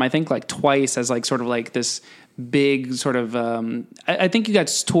cited them, I think like twice as like sort of like this big sort of. I think you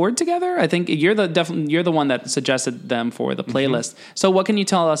guys toured together. I think you're the one that suggested them for the playlist. Mm-hmm. So what can you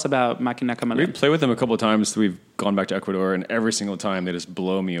tell us about Máquina Camaleón? We played with them a couple of times. We've gone back to Ecuador, and every single time they just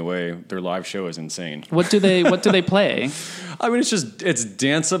blow me away. Their live show is insane. What do they play? I mean, it's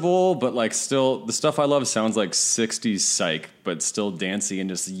danceable, but like still the stuff I love sounds like 60s psych, but still dancey and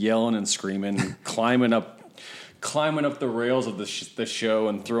just yelling and screaming, climbing up the rails of the show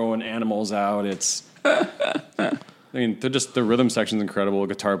and throwing animals out. It's I mean, the rhythm section's incredible.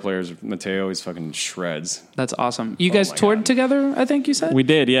 Guitar players, Mateo, he's fucking shreds. That's awesome. You guys toured together, I think you said? We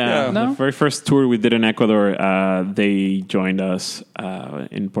did, yeah. No? The very first tour we did in Ecuador, they joined us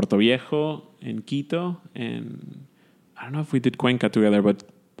in Puerto Viejo, in Quito, and I don't know if we did Cuenca together, but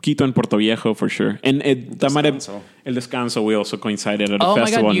Quito and Puerto Viejo for sure. And El Descanso, we also coincided at a festival. Oh my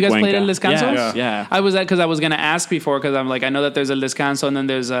God, you guys in played Cuenca. El Descanso? Yeah. I was going to ask before because I'm like, I know that there's El Descanso and then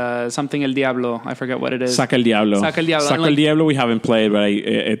there's something El Diablo. I forget what it is. Saca el Diablo. Saca el Diablo we haven't played, but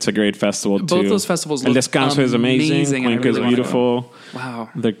it's a great festival too. Both those festivals El Descanso is amazing. Cuenca is beautiful. Wow.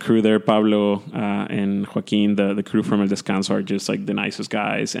 The crew there, Pablo and Joaquin, the crew from El Descanso are just like the nicest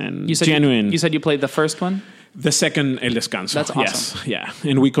guys and genuine. You said you played the first one? The second El Descanso. That's awesome. Yes, yeah.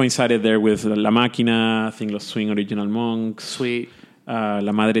 And we coincided there with La Máquina, I think Los Swing Original Monks. Sweet.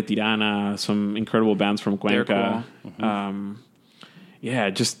 La Madre Tirana, some incredible bands from Cuenca. Cool. Yeah,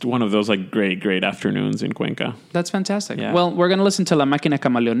 just one of those like great afternoons in Cuenca. That's fantastic. Yeah. Well, we're going to listen to La Máquina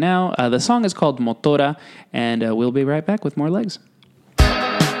Camaleón now. The song is called Motora, and we'll be right back with more legs.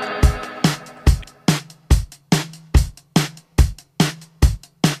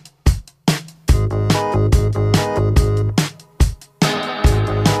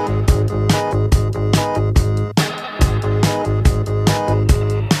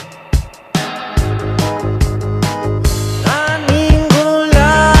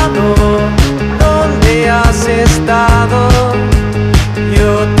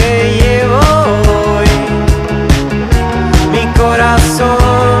 Yo te llevo hoy, mi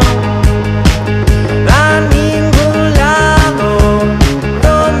corazón, a ningún lado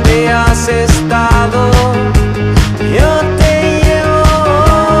donde has estado. Yo te llevo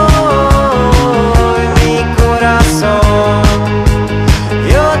hoy, mi corazón,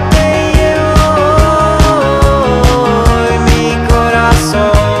 yo te llevo hoy, mi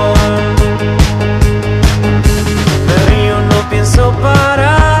corazón.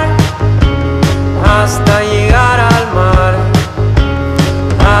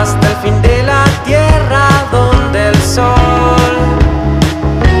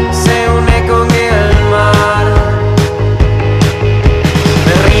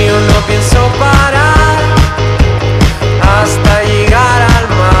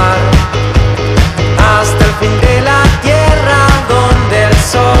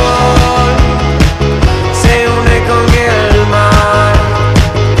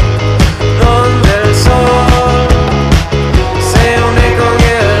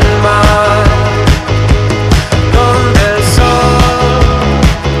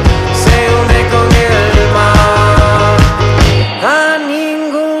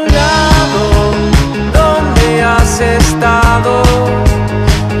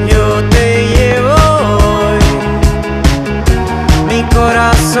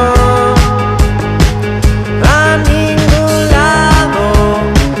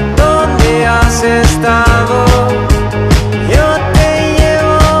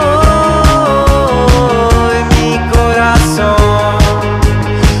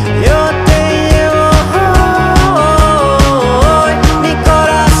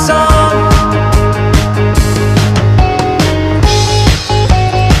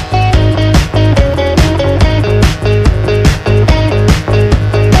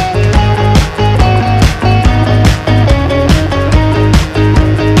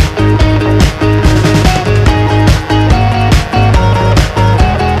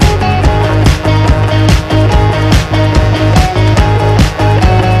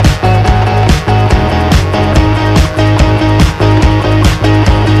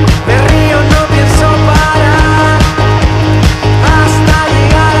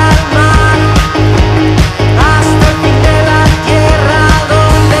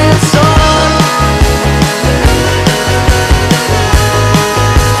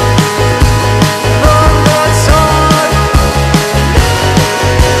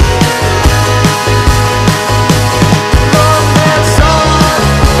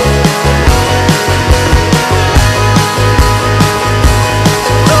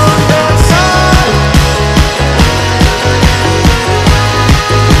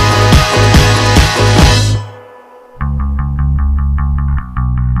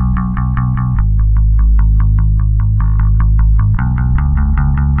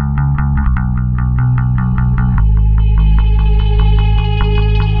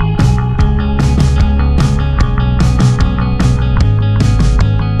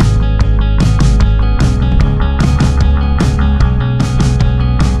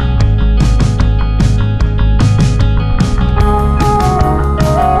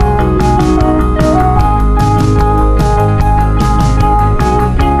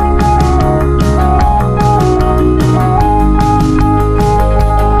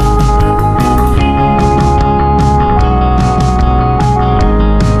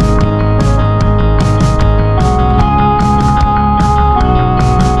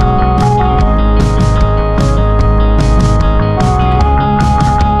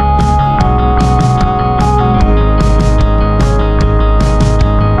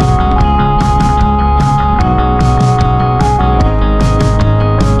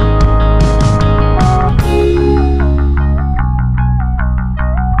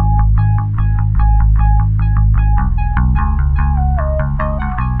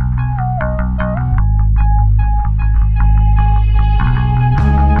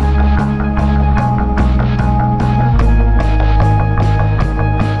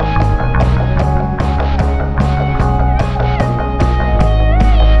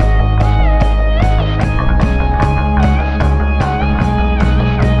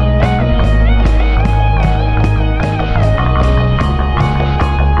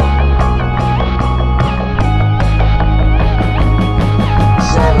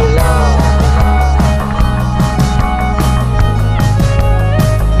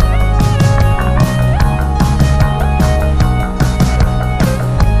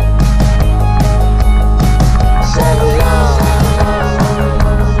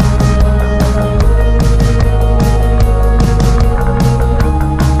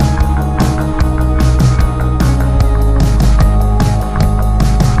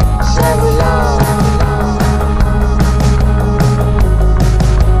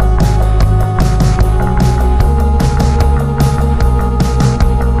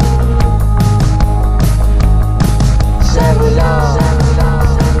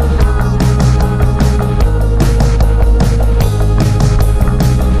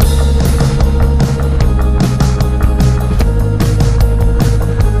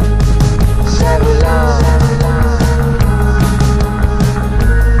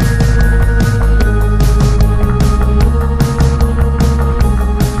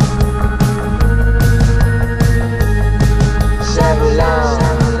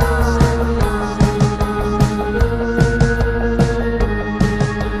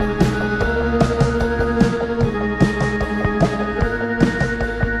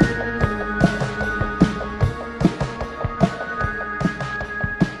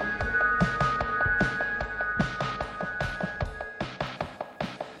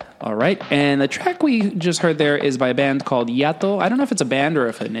 All right, and the track we just heard there is by a band called Yato. I don't know if it's a band or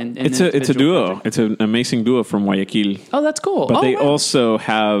if it's a duo. Project. It's an amazing duo from Guayaquil. Oh, that's cool. But they also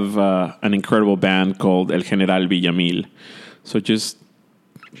have an incredible band called El General Villamil. So just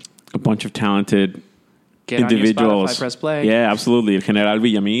a bunch of talented individuals. On your Spotify, press play. Yeah, absolutely. El General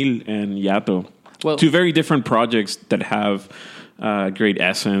Villamil and Yato. Well, two very different projects that have great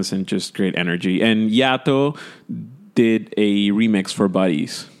essence and just great energy. And Yato did a remix for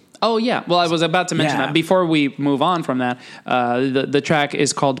Buddies. Oh, yeah. Well, I was about to mention that. Before we move on from that, the track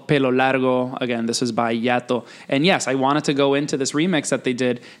is called Pelo Largo. Again, this is by Yato. And yes, I wanted to go into this remix that they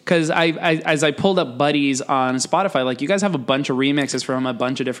did because as I pulled up Buddies on Spotify, like you guys have a bunch of remixes from a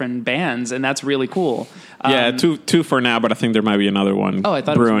bunch of different bands, and that's really cool. Yeah, two for now, but I think there might be another one. Oh, I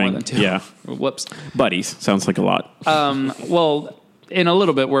thought brewing. It was more than two. Yeah. Whoops. Buddies. Sounds like a lot. Well... In a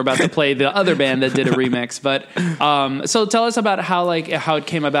little bit, we're about to play the other band that did a remix. But so tell us about how it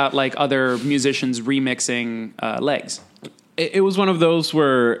came about, like other musicians remixing Legs. It was one of those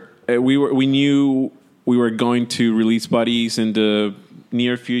where we knew we were going to release Buddies in the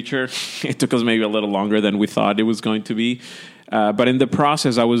near future. It took us maybe a little longer than we thought it was going to be. But in the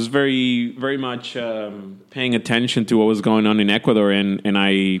process, I was very, very much paying attention to what was going on in Ecuador, and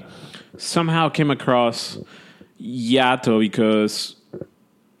I somehow came across Yato because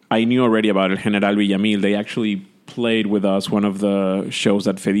I knew already about El General Villamil. They actually played with us one of the shows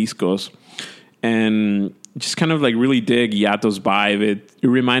at Fediscos, and just kind of like really dig Yato's vibe. It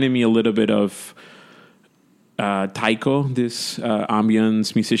reminded me a little bit of Taiko, this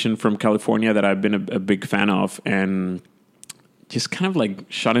ambience musician from California that I've been a big fan of, and just kind of like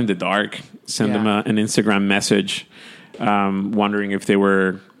shot in the dark, sent them an Instagram message wondering if they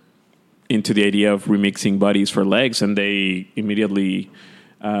were into the idea of remixing Buddies for Legs, and they immediately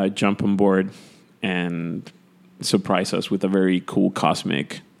jump on board and surprise us with a very cool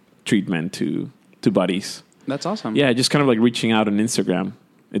cosmic treatment to Buddies. That's awesome. Yeah, just kind of like reaching out on Instagram.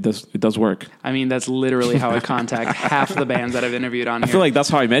 It does work. I mean, that's literally how I contact half the bands that I've interviewed on here. I feel like that's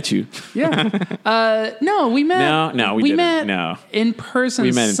how I met you. Yeah. No, we met. No, we didn't. Met in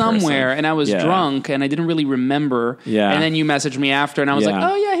person somewhere, and I was drunk, and I didn't really remember. Yeah. And then you messaged me after, and I was like,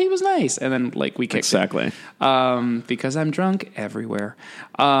 oh, yeah, he was nice. And then, like, we kicked it. Because I'm drunk everywhere.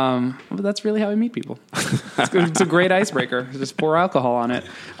 Well, that's really how I meet people. It's a great icebreaker. Just pour alcohol on it.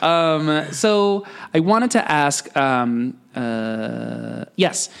 So I wanted to ask...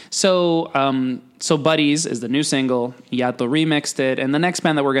 yes. So Buddies is the new single. Yato remixed it, and the next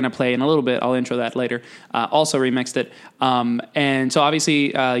band that we're going to play in a little bit, I'll intro that later, also remixed it. And so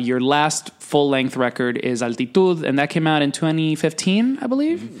obviously your last full-length record is Altitud, and that came out in 2015, I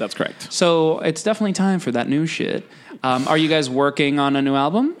believe? That's correct. So it's definitely time for that new shit. Are you guys working on a new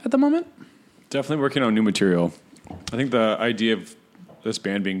album at the moment? Definitely working on new material. I think the idea of this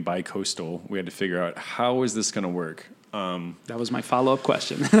band being bi-coastal, we had to figure out how is this going to work. That was my follow-up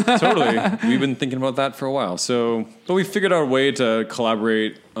question. Totally. We've been thinking about that for a while. But we figured out a way to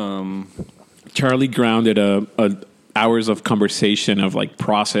collaborate. Charlie grounded hours of conversation of like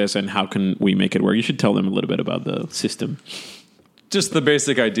process and how can we make it work. You should tell them a little bit about the system. Just the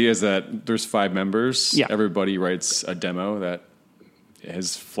basic idea is that there's 5 members. Yeah. Everybody writes a demo that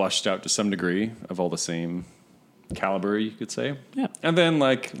is flushed out to some degree of all the same caliber, you could say. Yeah. And then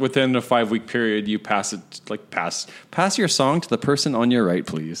like within a 5-week period, you pass it, like pass your song to the person on your right,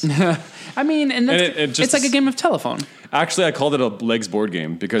 please. I mean, and it's like a game of telephone. Actually, I called it a Legs board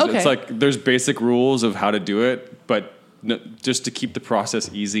game because it's like there's basic rules of how to do it, but just to keep the process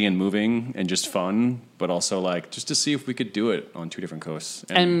easy and moving and just fun, but also like just to see if we could do it on 2 different coasts.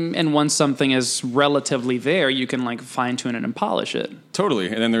 And once something is relatively there, you can like fine tune it and polish it. Totally.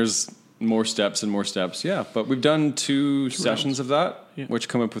 And then there's more steps and more steps. Yeah. But we've done 2 sessions of that, which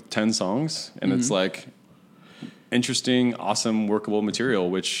come up with 10 songs. And it's like interesting, awesome, workable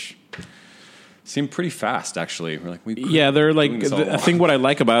material, which seemed pretty fast, actually. We're like, they're like, I think what I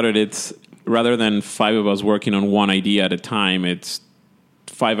like about it, it's rather than 5 of us working on one idea at a time, it's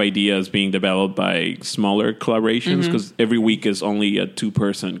 5 ideas being developed by smaller collaborations because every week is only a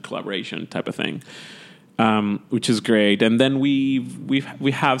 2-person collaboration type of thing. Which is great, and then we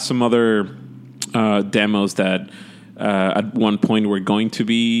have some other demos that at one point were going to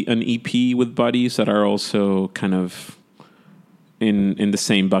be an EP with Buddies that are also kind of in the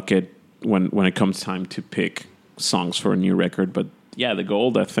same bucket when it comes time to pick songs for a new record, but yeah, the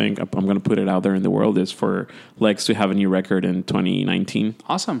goal, I think, I'm going to put it out there in the world, is for Legs to have a new record in 2019.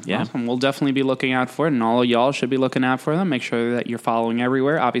 Awesome. Yeah. Awesome. We'll definitely be looking out for it, and all of y'all should be looking out for them. Make sure that you're following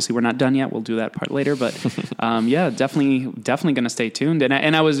everywhere. Obviously, we're not done yet. We'll do that part later, but yeah, definitely going to stay tuned.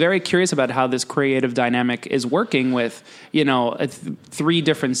 And I was very curious about how this creative dynamic is working with, 3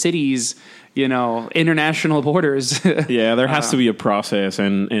 different cities, international borders. Yeah, there has to be a process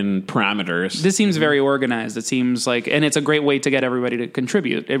and parameters. This seems very organized. It seems like, and it's a great way to get everybody to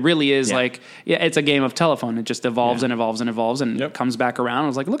contribute. It really is it's a game of telephone. It just evolves and evolves and evolves and comes back around. I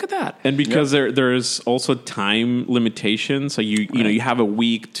was like, look at that. And because there's also time limitations, so you have a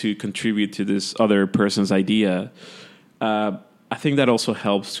week to contribute to this other person's idea. I think that also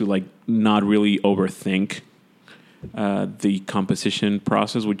helps to like not really overthink the composition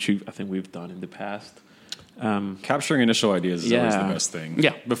process, which I think we've done in the past. Capturing initial ideas is always the best thing.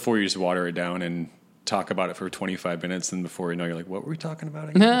 Yeah. Before you just water it down and talk about it for 25 minutes, and before you know, you're like, what were we talking about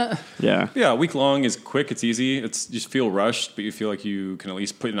again? Yeah. A week long is quick. It's easy. You just feel rushed, but you feel like you can at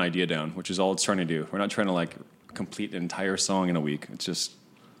least put an idea down, which is all it's trying to do. We're not trying to like complete an entire song in a week. It's just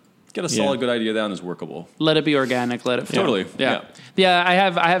get a solid, good idea down that's workable. Let it be organic. Let it flow. Totally. Yeah. I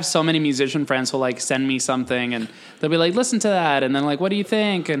have so many musician friends who like send me something, and they'll be like, "Listen to that," and then like, "What do you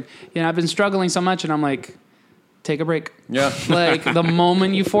think?" And I've been struggling so much, and I'm like, take a break. Yeah. Like the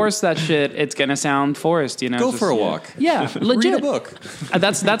moment you force that shit, it's gonna sound forced. Go for a walk. Yeah, legit. Read a book.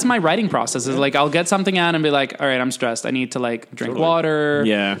 That's my writing process. Is like I'll get something out and be like, all right, I'm stressed. I need to like drink water.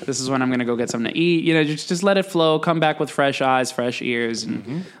 Yeah. This is when I'm gonna go get something to eat. Just let it flow. Come back with fresh eyes, fresh ears,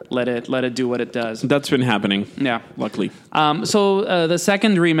 and let it do what it does. That's been happening. Yeah, luckily. So the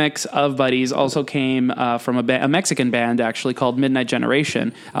second remix of Buddies also came from a Mexican band actually called Midnight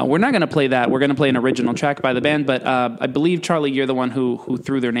Generation. We're not gonna play that. We're gonna play an original track by the band, but I believe, Charlie, you're the one who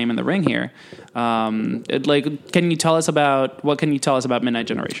threw their name in the ring here. Can you tell us about Midnight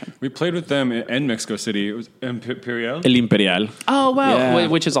Generation? We played with them in Mexico City. It was Imperial. El Imperial. Oh wow, yeah.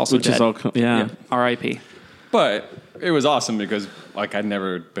 Which is also dead. Yeah. R.I.P. But it was awesome because like I'd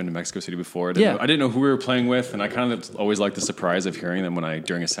never been to Mexico City before. I didn't know who we were playing with, and I kind of always liked the surprise of hearing them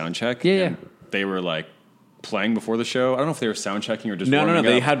during a sound check. Yeah. They were like playing before the show. I don't know if they were sound checking or just no.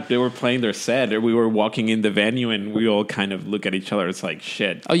 warming up. They were playing their set. We were walking in the venue, and we all kind of look at each other. It's like,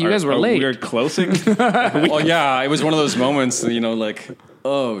 shit. Oh, you guys were late. We were closing. Well, yeah, it was one of those moments. Like,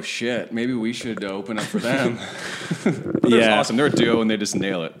 oh shit, maybe we should open up for them. But it was awesome. They're a duo, and they just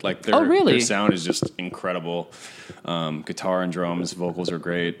nail it. Like, their sound is just incredible. Guitar and drums, vocals are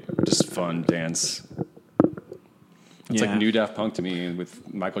great. Just fun dance. It's like new Daft Punk to me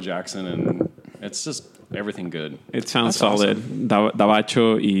with Michael Jackson, and it's just everything good. It sounds solid. Awesome.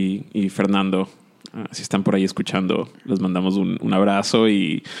 Davacho y Fernando, si están por ahí escuchando, les mandamos un abrazo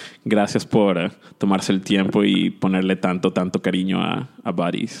y gracias por tomarse el tiempo y ponerle tanto cariño a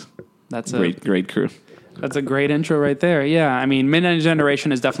Buddies. That's a great crew. That's a great intro right there. Yeah, I mean, Midnight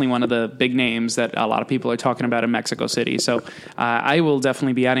Generation is definitely one of the big names that a lot of people are talking about in Mexico City. So I will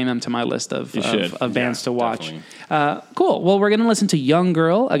definitely be adding them to my list of bands to watch. Cool. Well, we're going to listen to Young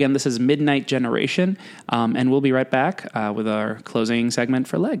Girl. Again, this is Midnight Generation. And we'll be right back with our closing segment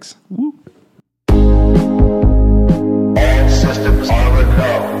for Legs. Woo. All systems on the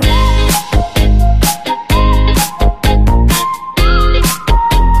go.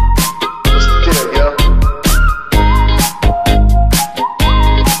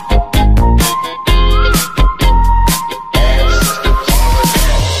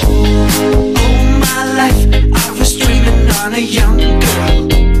 A young girl,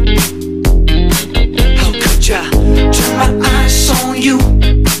 how could ya turn my eyes on you?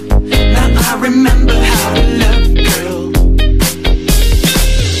 Now I remember how to love, girl.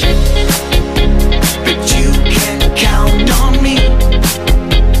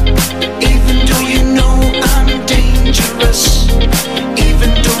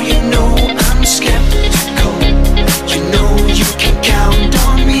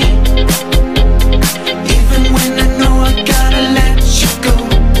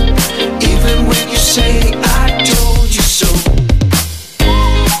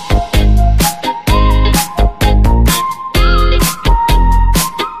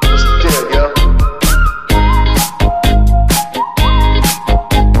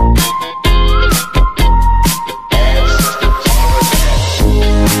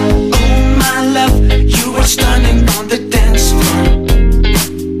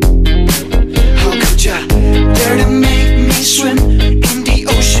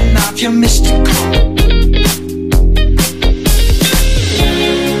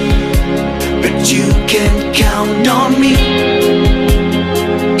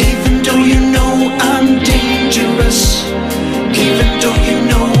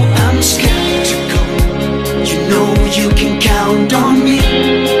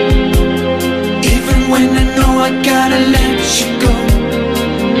 I gotta let you go.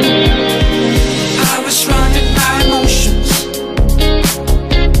 I was running my emotions.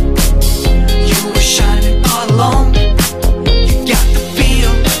 You were shining all alone. You got the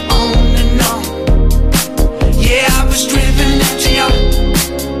feel on and on. Yeah, I was driven into your.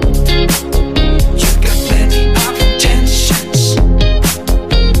 You got plenty of intentions.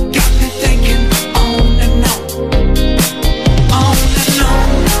 Got me thinking on and on. On and on.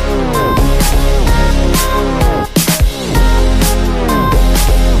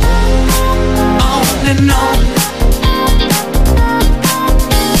 On and on.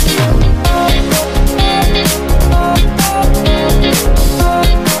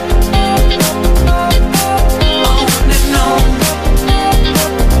 On and on. On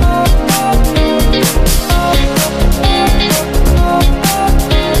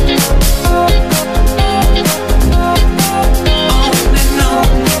and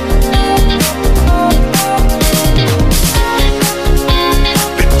on.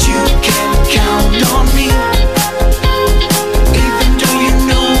 But you can count on me. Even though you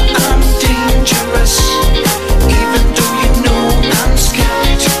know I'm dangerous. Even though you know I'm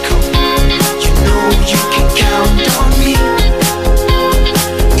skeptical. You know you can count on me.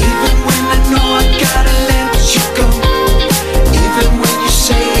 Even when I know I gotta let you go. Even when you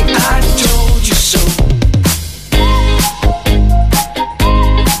say I told you so.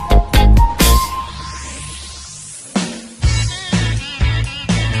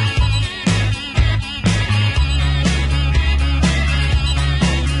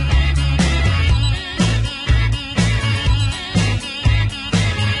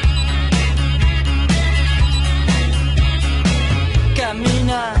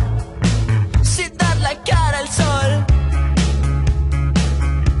 Camina sin dar la cara al sol.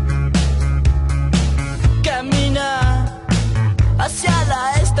 Camina hacia la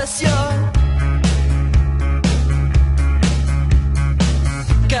estación.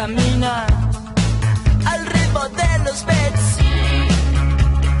 Camina al ritmo de los beats.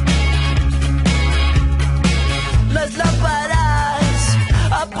 Las lámparas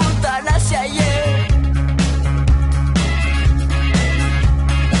apuntan hacia ayer.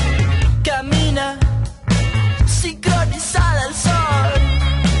 Camina sincronizada al sol.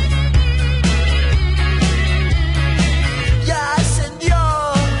 Ya ascendió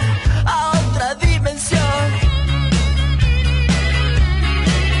a otra dimensión.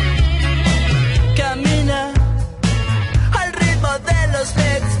 Camina al ritmo de los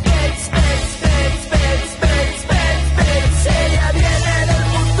beats, beats, beats, beats, beats, beats, beats, beats. Ella viene del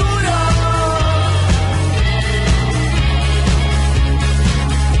futuro.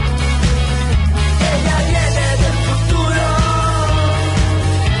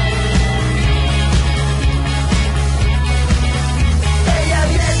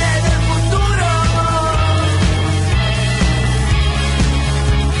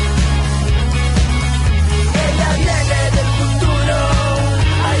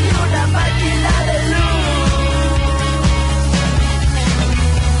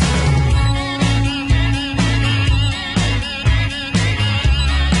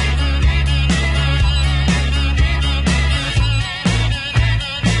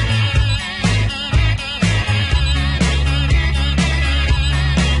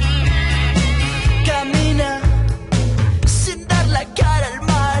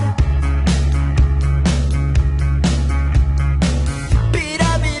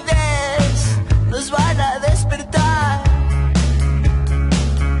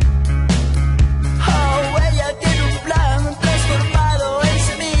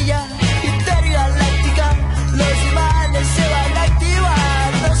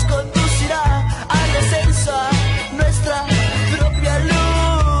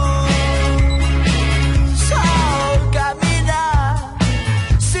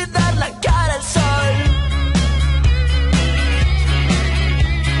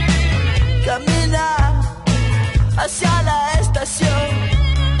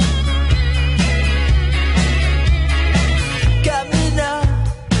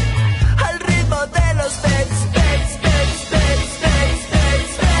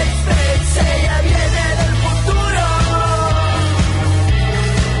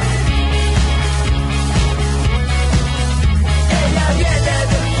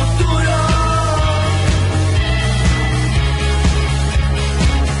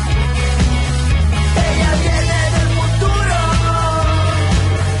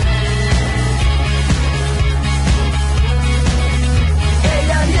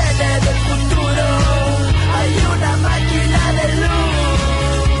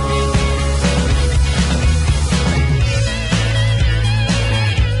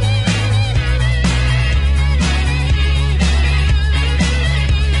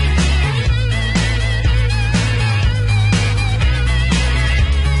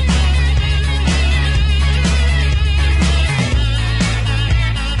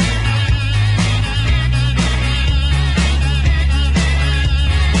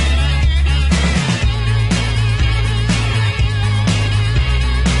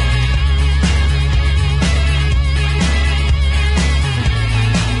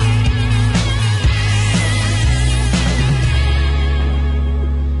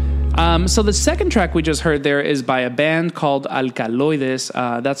 So the second track we just heard there is by a band called Alkaloides.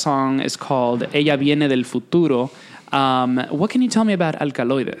 That song is called Ella Viene del Futuro. What can you tell me about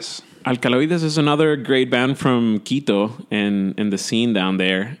Alkaloides? Alkaloides is another great band from Quito and the scene down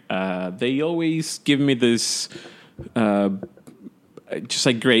there. They always give me this just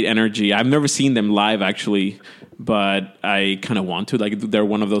like great energy. I've never seen them live actually, but I kind of want to. Like, they're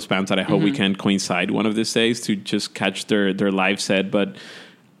one of those bands that I hope we can coincide one of these days to just catch their live set. But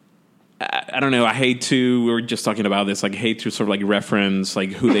I don't know. We were just talking about this. Like, I hate to sort of like reference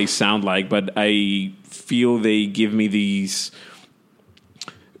like who they sound like, but I feel they give me these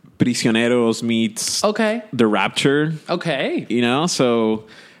Prisioneros meets The Rapture. Okay. You know, so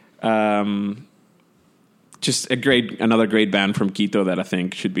just another great band from Quito that I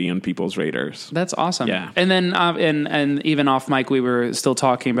think should be on people's radars. That's awesome. Yeah. And then, and even off mic, we were still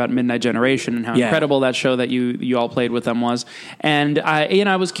talking about Midnight Generation and how incredible that show that you all played with them was. And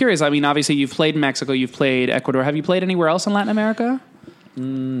I was curious. I mean, obviously you've played Mexico, you've played Ecuador. Have you played anywhere else in Latin America?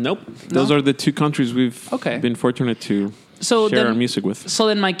 Nope. Those are the two countries we've been fortunate to share our music with. So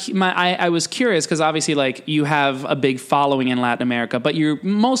then I was curious because obviously like you have a big following in Latin America, but you're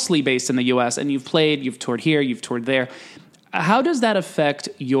mostly based in the US and you've toured here, you've toured there. How does that affect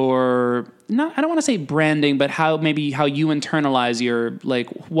your, I don't want to say branding, but how you internalize your, like,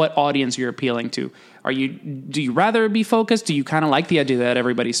 what audience you're appealing to? Do you rather be focused? Do you kind of like the idea that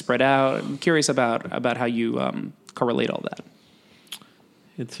everybody's spread out? I'm curious about how you correlate all that.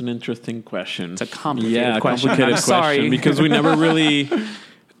 It's an interesting question. It's a complicated question. Complicated question. Sorry. Because we never really,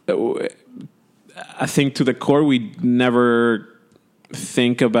 I think to the core, we never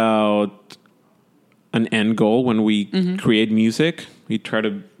think about an end goal when we create music. We try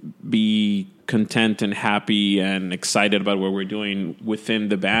to be content and happy and excited about what we're doing within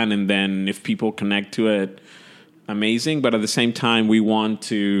the band. And then if people connect to it, amazing. But at the same time, we want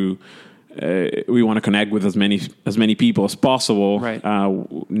to connect with as many people as possible, right.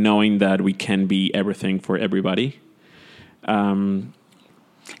 Knowing that we can be everything for everybody.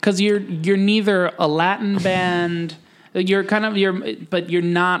 Because you're neither a Latin band, but you're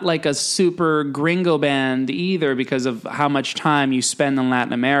not like a super gringo band either because of how much time you spend in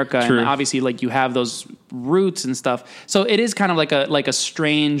Latin America. True. And obviously like you have those roots and stuff. So it is kind of like a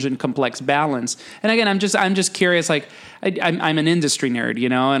strange and complex balance. And again, I'm just curious, like I'm an industry nerd, you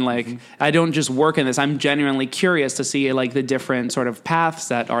know, and like I don't just work in this. I'm genuinely curious to see like the different sort of paths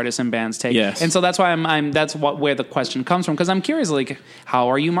that artists and bands take. Yes. And so that's why where the question comes from, because I'm curious, like, how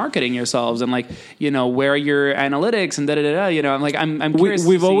are you marketing yourselves, and like, you know, where are your analytics and you know, I'm curious.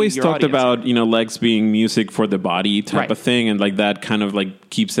 We've always talked about, you know, Legs being music for the body type right. of thing, and like that kind of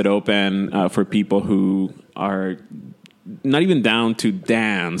like keeps it open for people who are not even down to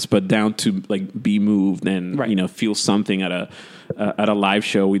dance, but down to like be moved and right. you know, feel something at a live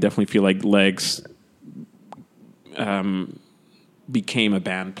show. We definitely feel like Legs became a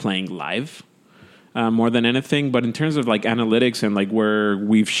band playing live more than anything. But in terms of like analytics and like where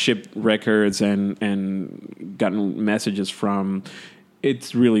we've shipped records and gotten messages from,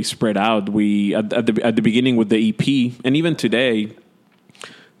 it's really spread out. We at the beginning with the EP, and even today,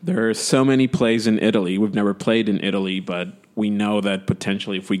 there are so many plays in Italy. We've never played in Italy, but we know that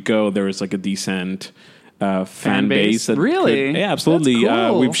potentially if we go, there is like a decent fan base. That really? Yeah, absolutely. That's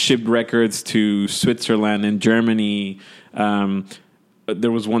cool. We've shipped records to Switzerland and Germany.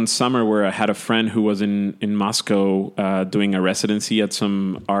 There was one summer where I had a friend who was in Moscow doing a residency at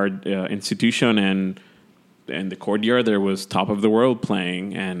some art institution, and in the courtyard there was Top of the World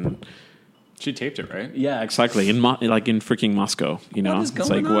playing, and she taped it, right? yeah, exactly. In freaking Moscow, you know, What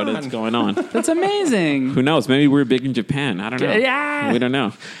is going on? That's amazing. Who knows? Maybe we're big in Japan. I don't know. Yeah, we don't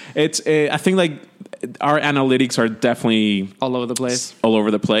know. It's I think like our analytics are definitely all over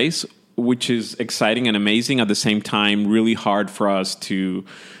the place, which is exciting and amazing. At the same time, really hard for us to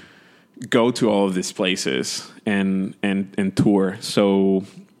go to all of these places and tour. So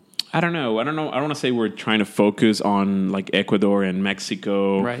I don't know. I don't want to say we're trying to focus on like Ecuador and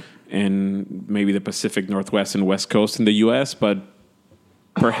Mexico, right, and maybe the Pacific Northwest and West Coast in the U.S., but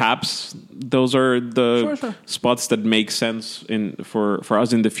perhaps those are the sure. spots that make sense for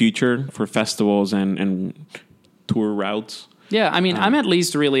us in the future for festivals and tour routes. Yeah, I mean, I'm at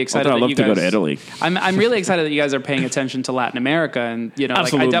least really excited. I'd love to go to Italy. I'm really excited that you guys are paying attention to Latin America, and you know,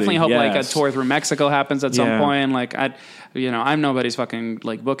 like, I definitely hope like a tour through Mexico happens at some point. Like I'm nobody's fucking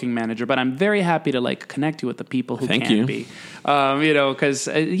like booking manager, but I'm very happy to like connect you with the people who can be. You know, because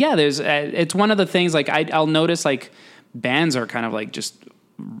there's it's one of the things like I'll notice like bands are kind of like just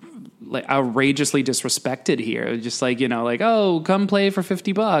like outrageously disrespected here. Just like, you know, like, oh, come play for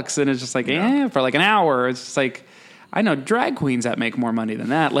 $50, and it's just like for like an hour. It's just like, I know drag queens that make more money than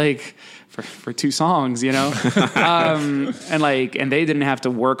that, like for 2 songs, you know, and they didn't have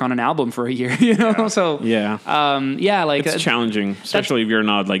to work on an album for a year, you know. So like it's challenging, especially if you're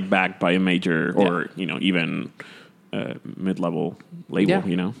not like backed by a major or you know even mid-level label,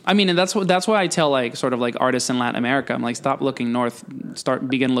 you know. I mean, and that's why I tell like sort of like artists in Latin America, I'm like, stop looking north,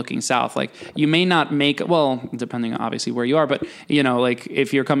 begin looking south. Like you may not make, well, depending on obviously where you are, but you know, like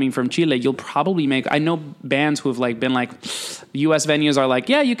if you're coming from Chile, you'll probably make, I know bands who've like been like, US venues are like,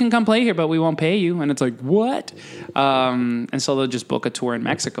 yeah, you can come play here, but we won't pay you. And it's like, what? And so they'll just book a tour in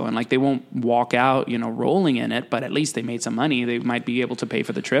Mexico and like, they won't walk out, you know, rolling in it, but at least they made some money. They might be able to pay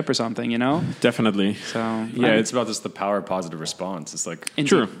for the trip or something, you know? Definitely. So yeah, it's about just the power of positive response. It's like,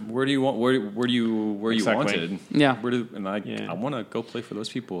 true. Where do you want? Where you wanted? Yeah. I want to go play for those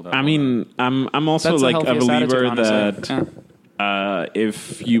people. I mean, I'm also That's like a believer attitude, that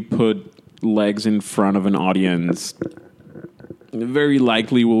if you put legs in front of an audience, very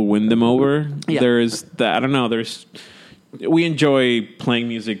likely will win them over. Yeah. There's that. I don't know. We enjoy playing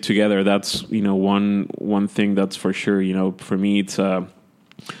music together. That's, you know, one thing that's for sure. You know, for me, it's a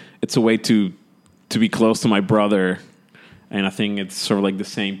way to be close to my brother. And I think it's sort of like the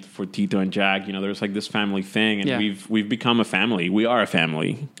same for Tito and Jack. You know, there's like this family thing, and we've become a family. We are a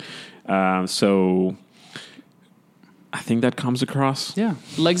family. So I think that comes across. Yeah.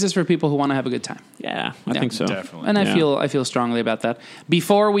 Legs is for people who want to have a good time. Yeah, I think so. Definitely. And I feel strongly about that.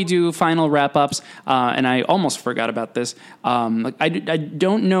 Before we do final wrap-ups, and I almost forgot about this, I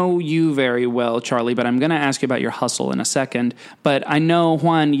don't know you very well, Charlie, but I'm going to ask you about your hustle in a second. But I know,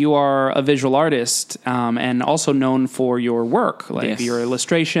 Juan, you are a visual artist and also known for your work, like your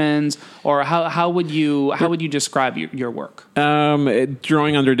illustrations, or how would you describe your work?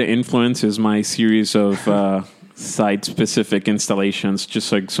 Drawing Under the Influence is my series of... site-specific installations,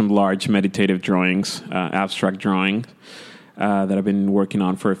 just like some large meditative drawings, abstract drawing that I've been working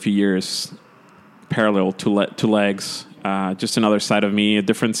on for a few years, parallel to Legs. Just another side of me, a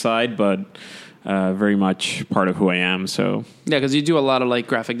different side, but very much part of who I am. So yeah, because you do a lot of like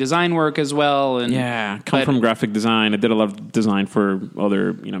graphic design work as well, and come from graphic design. I did a lot of design for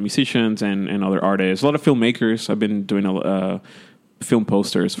other musicians and other artists, a lot of filmmakers. I've been doing film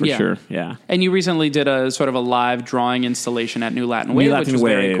posters for sure. Yeah. And you recently did a sort of a live drawing installation at New Latin Wave, which was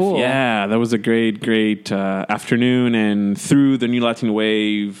very cool. Yeah, that was a great afternoon. And through the New Latin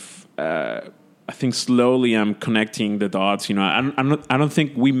Wave, I think slowly I'm connecting the dots. You know, I don't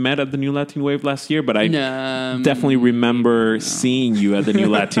think we met at the New Latin Wave last year, but I definitely remember seeing you at the New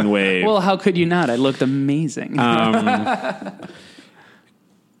Latin Wave. Well, how could you not? I looked amazing.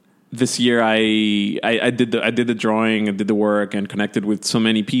 This year, I did the drawing, I did the work, and connected with so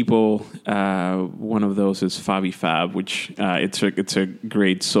many people. One of those is Fabi Fab, which it's a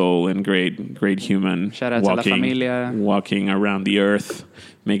great soul and great human. Shout out to La Familia, walking around the earth,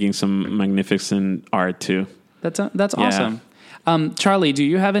 making some magnificent art too. That's awesome. Charlie, do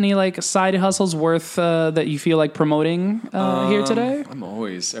you have any like side hustles worth that you feel like promoting here today?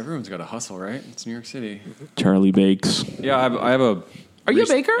 Everyone's got a hustle, right? It's New York City. Charlie bakes. Yeah, I have a. Are you a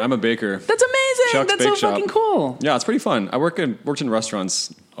baker? I'm a baker. That's amazing. Chuck's That's Bake so fucking Shop. cool. Yeah, it's pretty fun. I worked in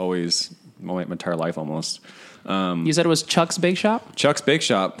restaurants always, my entire life almost. You said it was Chuck's Bake Shop? Chuck's Bake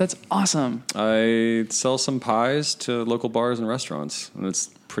Shop. That's awesome. I sell some pies to local bars and restaurants, and it's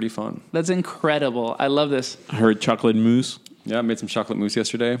pretty fun. That's incredible. I love this. I heard chocolate mousse. Yeah, I made some chocolate mousse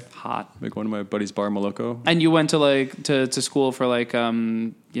yesterday. Hot. Like one of my buddies' bar, Moloko. And you went to like to school for like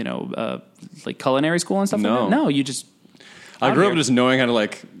like culinary school and stuff like that? No, you just... I grew up just knowing how to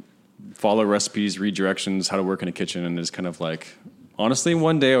like follow recipes, read directions, how to work in a kitchen, and just kind of like, honestly,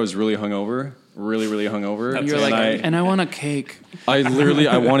 one day I was really hungover, really hungover. And you're like, I want a cake. I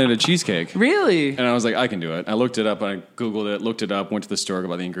wanted a cheesecake. Really? And I was like, I can do it. I looked it up, I Googled it, looked it up, went to the store, got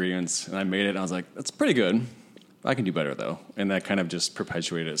all the ingredients, and I made it, and I was like, that's pretty good. I can do better though. And that kind of just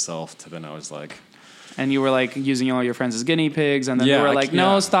perpetuated itself to then I was like... And you were like using all your friends as guinea pigs, and then you were like,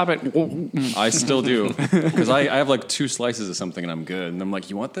 no, stop it. I still do. Because I have like 2 slices of something and I'm good. And I'm like,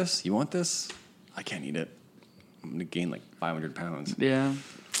 you want this? You want this? I can't eat it. I'm going to gain like 500 pounds. Yeah.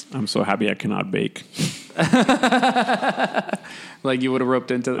 I'm so happy I cannot bake. Like you would have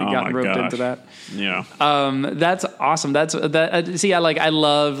gotten roped into that. Yeah. That's awesome. See, I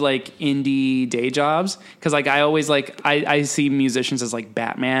love like indie day jobs because like I always like I see musicians as like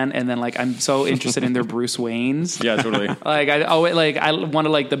Batman, and then like I'm so interested in their Bruce Waynes. Yeah, totally. Like I one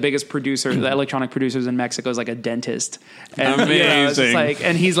of like the biggest producers, the electronic producers in Mexico is like a dentist. And, amazing. It's just like,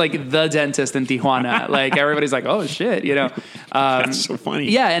 and he's like the dentist in Tijuana. Like everybody's like, oh shit, That's so funny.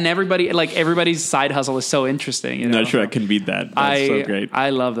 Yeah, and everybody's side hustle is so interesting. I'm not sure I can beat that. That's so great. I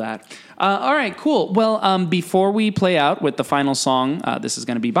love that. All right, cool. Well, before we play out with the final song, this is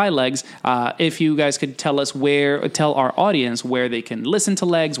going to be by Legs. If you guys could tell our audience where they can listen to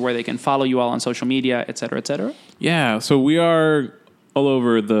Legs, where they can follow you all on social media, et cetera, et cetera. Yeah, so we are all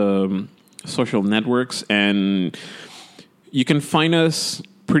over the social networks, and you can find us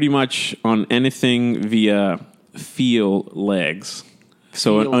pretty much on anything via Feel Legs.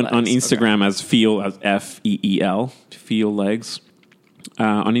 So on Instagram as Feel, as F-E-E-L, Feel Legs.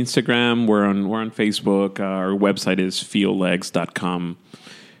 On Instagram, we're on Facebook. Our website is feellegs.com.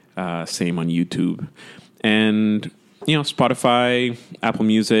 Same on YouTube, and Spotify, Apple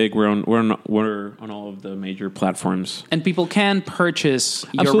Music. We're on all of the major platforms. And people can purchase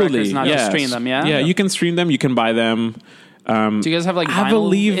your records, not just stream them. Yeah, you can stream them. You can buy them. Do you guys have vinyl? I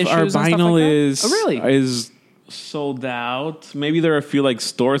believe our vinyl is sold out. Maybe there are a few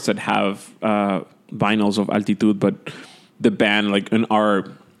stores that have vinyls of Altitude, but the band, in our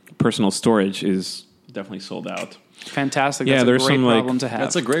personal storage, is definitely sold out. Fantastic. That's a great problem to have.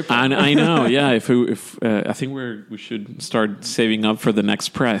 That's a great problem. I know. Yeah. I think we should start saving up for the next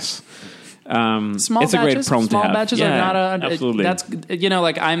press. Small it's batches, a great problem to have. Small batches are not absolutely. That's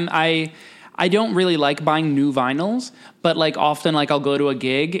I don't really like buying new vinyls, but often I'll go to a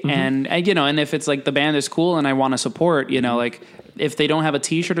gig and if it's the band is cool and I want to support, if they don't have a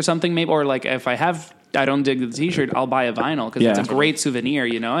T-shirt or something, maybe, or if I don't dig the T-shirt, I'll buy a vinyl because it's a great souvenir,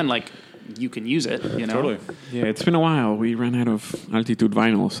 and you can use it, Totally. Yeah, it's been a while. We ran out of Altitude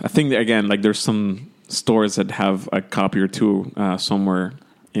vinyls. I think again, there's some stores that have a copy or two somewhere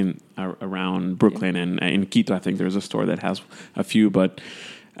around Brooklyn and in Quito. I think there's a store that has a few, but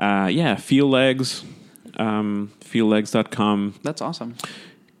Feel Legs, feellegs.com. That's awesome.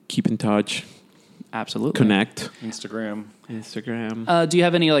 Keep in touch. Absolutely. Connect. Instagram. Do you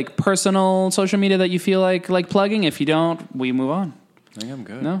have any personal social media that you feel like plugging? If you don't, we move on. I think I'm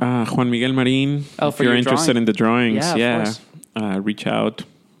good. No? Juan Miguel Marin. If you're interested in the drawings, of course. Reach out.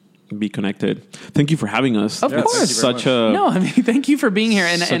 Be connected. Thank you for having us. Of course. Thank you for being here.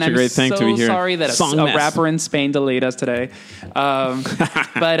 And a I'm great thing to be here. Sorry that a rapper in Spain delayed us today. And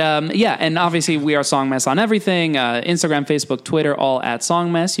obviously we are Songmess on everything. Instagram, Facebook, Twitter, all at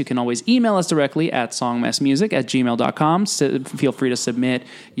Songmess. You can always email us directly at songmessmusic@gmail.com. Feel free to submit,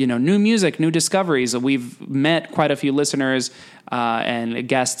 new music, new discoveries. We've met quite a few listeners and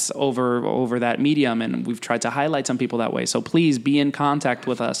guests over that medium, and we've tried to highlight some people that way. So please be in contact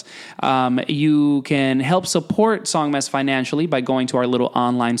with us. You can help support Songmess financially by going to our little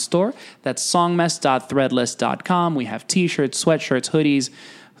online store. That's songmess.threadless.com. We have t-shirts, sweatshirts, hoodies,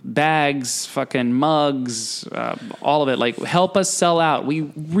 bags, fucking mugs, all of it. Help us sell out. We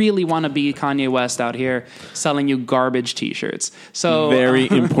really want to be Kanye West out here selling you garbage t-shirts. So very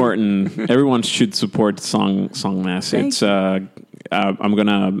important. Everyone should support Songmess. It's I'm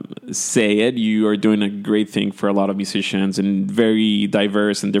gonna say it. You are doing a great thing for a lot of musicians and very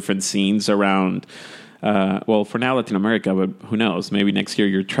diverse and different scenes around. For now Latin America, but who knows? Maybe next year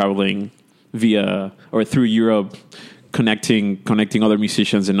you're traveling via or through Europe, connecting other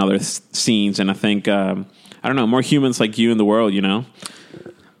musicians in other scenes. And I think more humans like you in the world.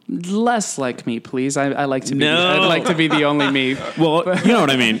 Less like me, please. I like to be. I'd like to be the only me. Well, you know what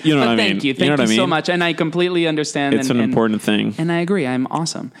I mean. You know what I mean. Thank you so much, and I completely understand. It's an important thing, and I agree. I'm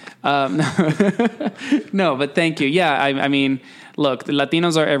awesome. No, but thank you. Yeah, I mean, look, the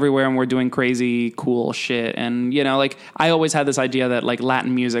Latinos are everywhere, and we're doing crazy, cool shit. And I always had this idea that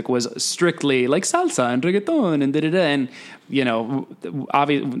Latin music was strictly salsa and reggaeton and da-da-da, and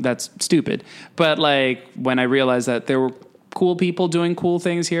obviously that's stupid. But when I realized that there were cool people doing cool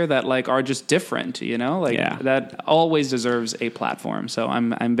things here that are just different, that always deserves a platform. So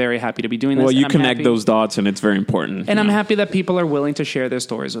I'm very happy to be doing this. Well, you connect those dots, and it's very important. And I'm happy that people are willing to share their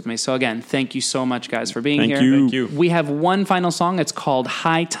stories with me. So again, thank you so much, guys, for being here. Thank you. We have one final song. It's called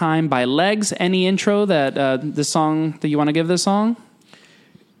High Time by Legs. Any intro that the song that you want to give this song?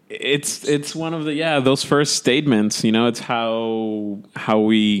 It's one of those first statements. It's how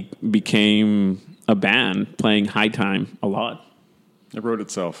we became a band, playing High Time a lot. It wrote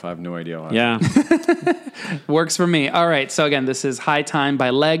itself. I have no idea why. Yeah. Works for me. All right. So again, this is High Time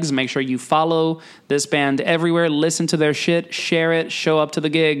by Legs. Make sure you follow this band everywhere. Listen to their shit. Share it. Show up to the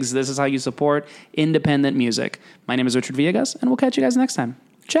gigs. This is how you support independent music. My name is Richard Villegas, and we'll catch you guys next time.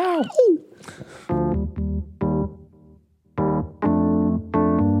 Ciao.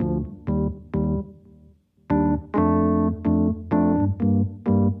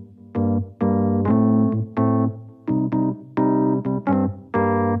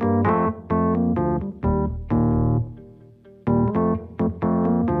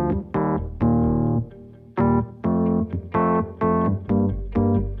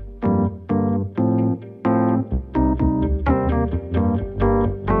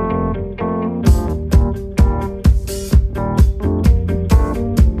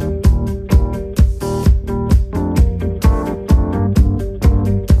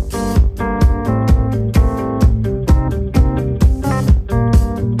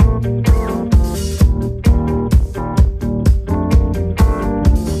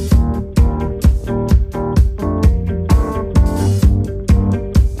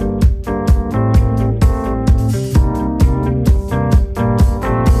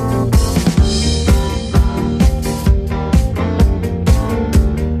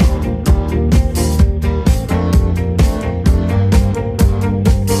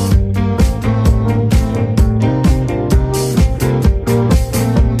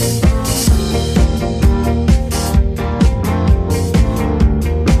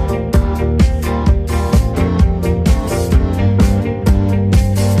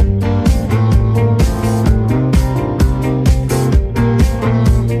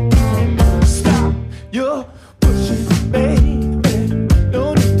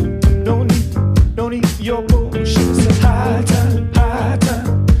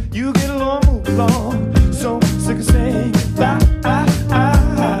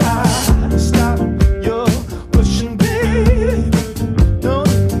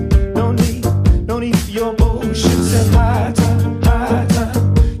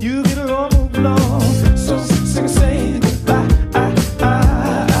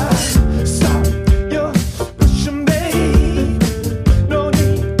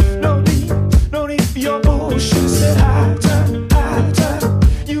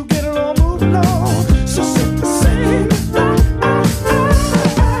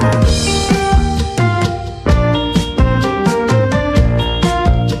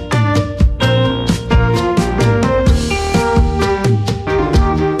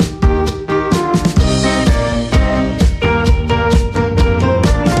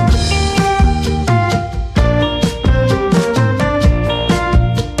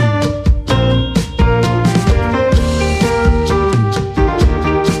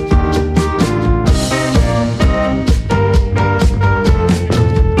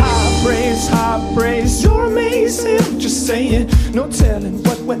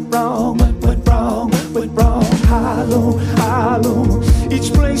 went wrong? What went wrong? What went wrong? High, low.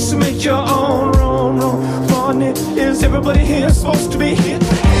 Each place to make your own wrong. Fun it is everybody here supposed to be hit.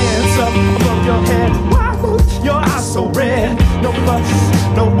 Hands up above your head. Why are your eyes so red? No fuss,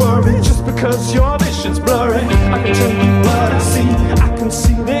 no worry, just because your vision's blurry. I can tell you what I see. I can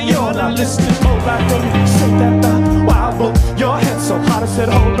see that you're not listening. Hold right there, say that the wild bull. Your head so hot, I said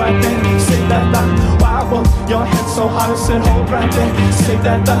hold right there. Say that the wild bull. Your head so hot, I said hold right there. Say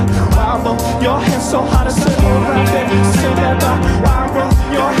that the wild bull. Your head so hot, I said hold right there. Say that the wild bull.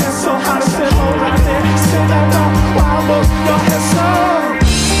 Your head so hot, I said hold right there. Say that the wild bull. Your head so.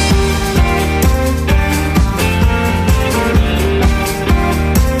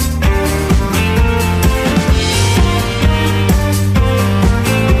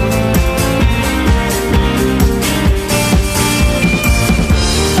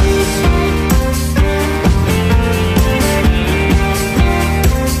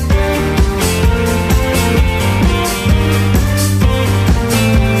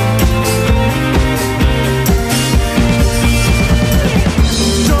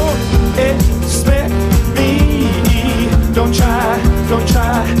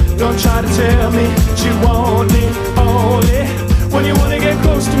 Don't try to tell me that you want me only when you wanna get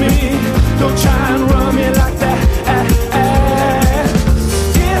close to me. Don't try and run me like that.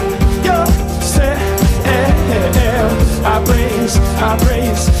 Give yourself. I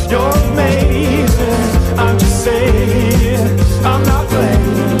praise. You're amazing. I'm just saying, I'm not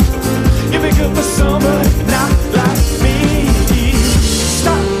playing. You'll be good for somebody not like me.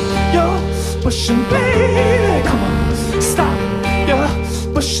 Stop your pushing, baby. Come on, stop your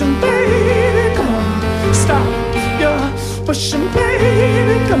pushing, baby, come on. Stop your pushing,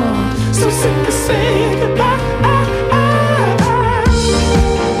 baby, come on. So sick of saying goodbye.